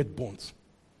 People get burnt.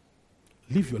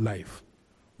 Live your life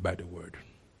by the word.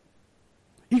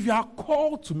 If you are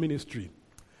called to ministry,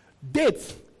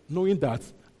 date knowing that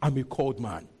I'm a called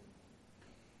man.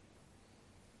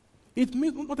 It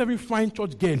means not every fine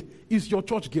church girl is your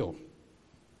church girl.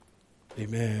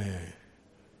 Amen.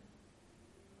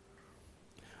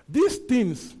 These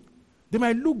things, they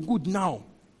might look good now,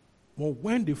 but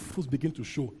when the fruits begin to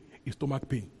show, it's stomach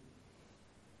pain.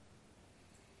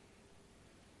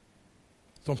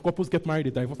 Some couples get married, they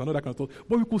divorce, and all that kind of stuff.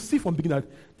 But we could see from the beginning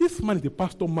that this man is a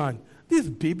pastor man. This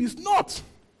baby is not.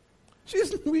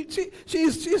 She's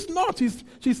not.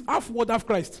 She's half word, half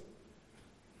Christ.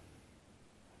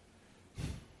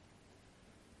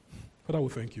 Father, we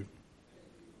thank you.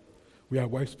 We are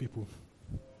wise people.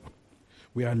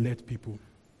 We are led people.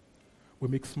 We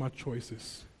make smart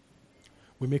choices.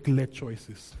 We make led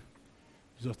choices.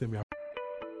 Jesus' name we are.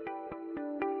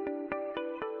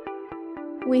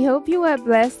 We hope you were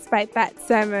blessed by that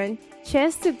sermon.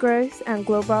 Cheers to growth and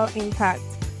global impact.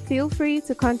 Feel free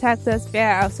to contact us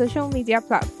via our social media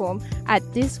platform at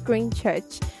This Green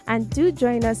Church, and do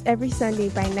join us every Sunday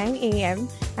by 9 a.m.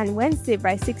 and Wednesday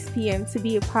by 6 p.m. to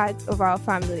be a part of our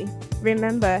family.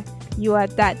 Remember, you are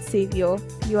that Savior.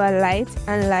 You are light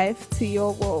and life to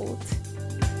your world.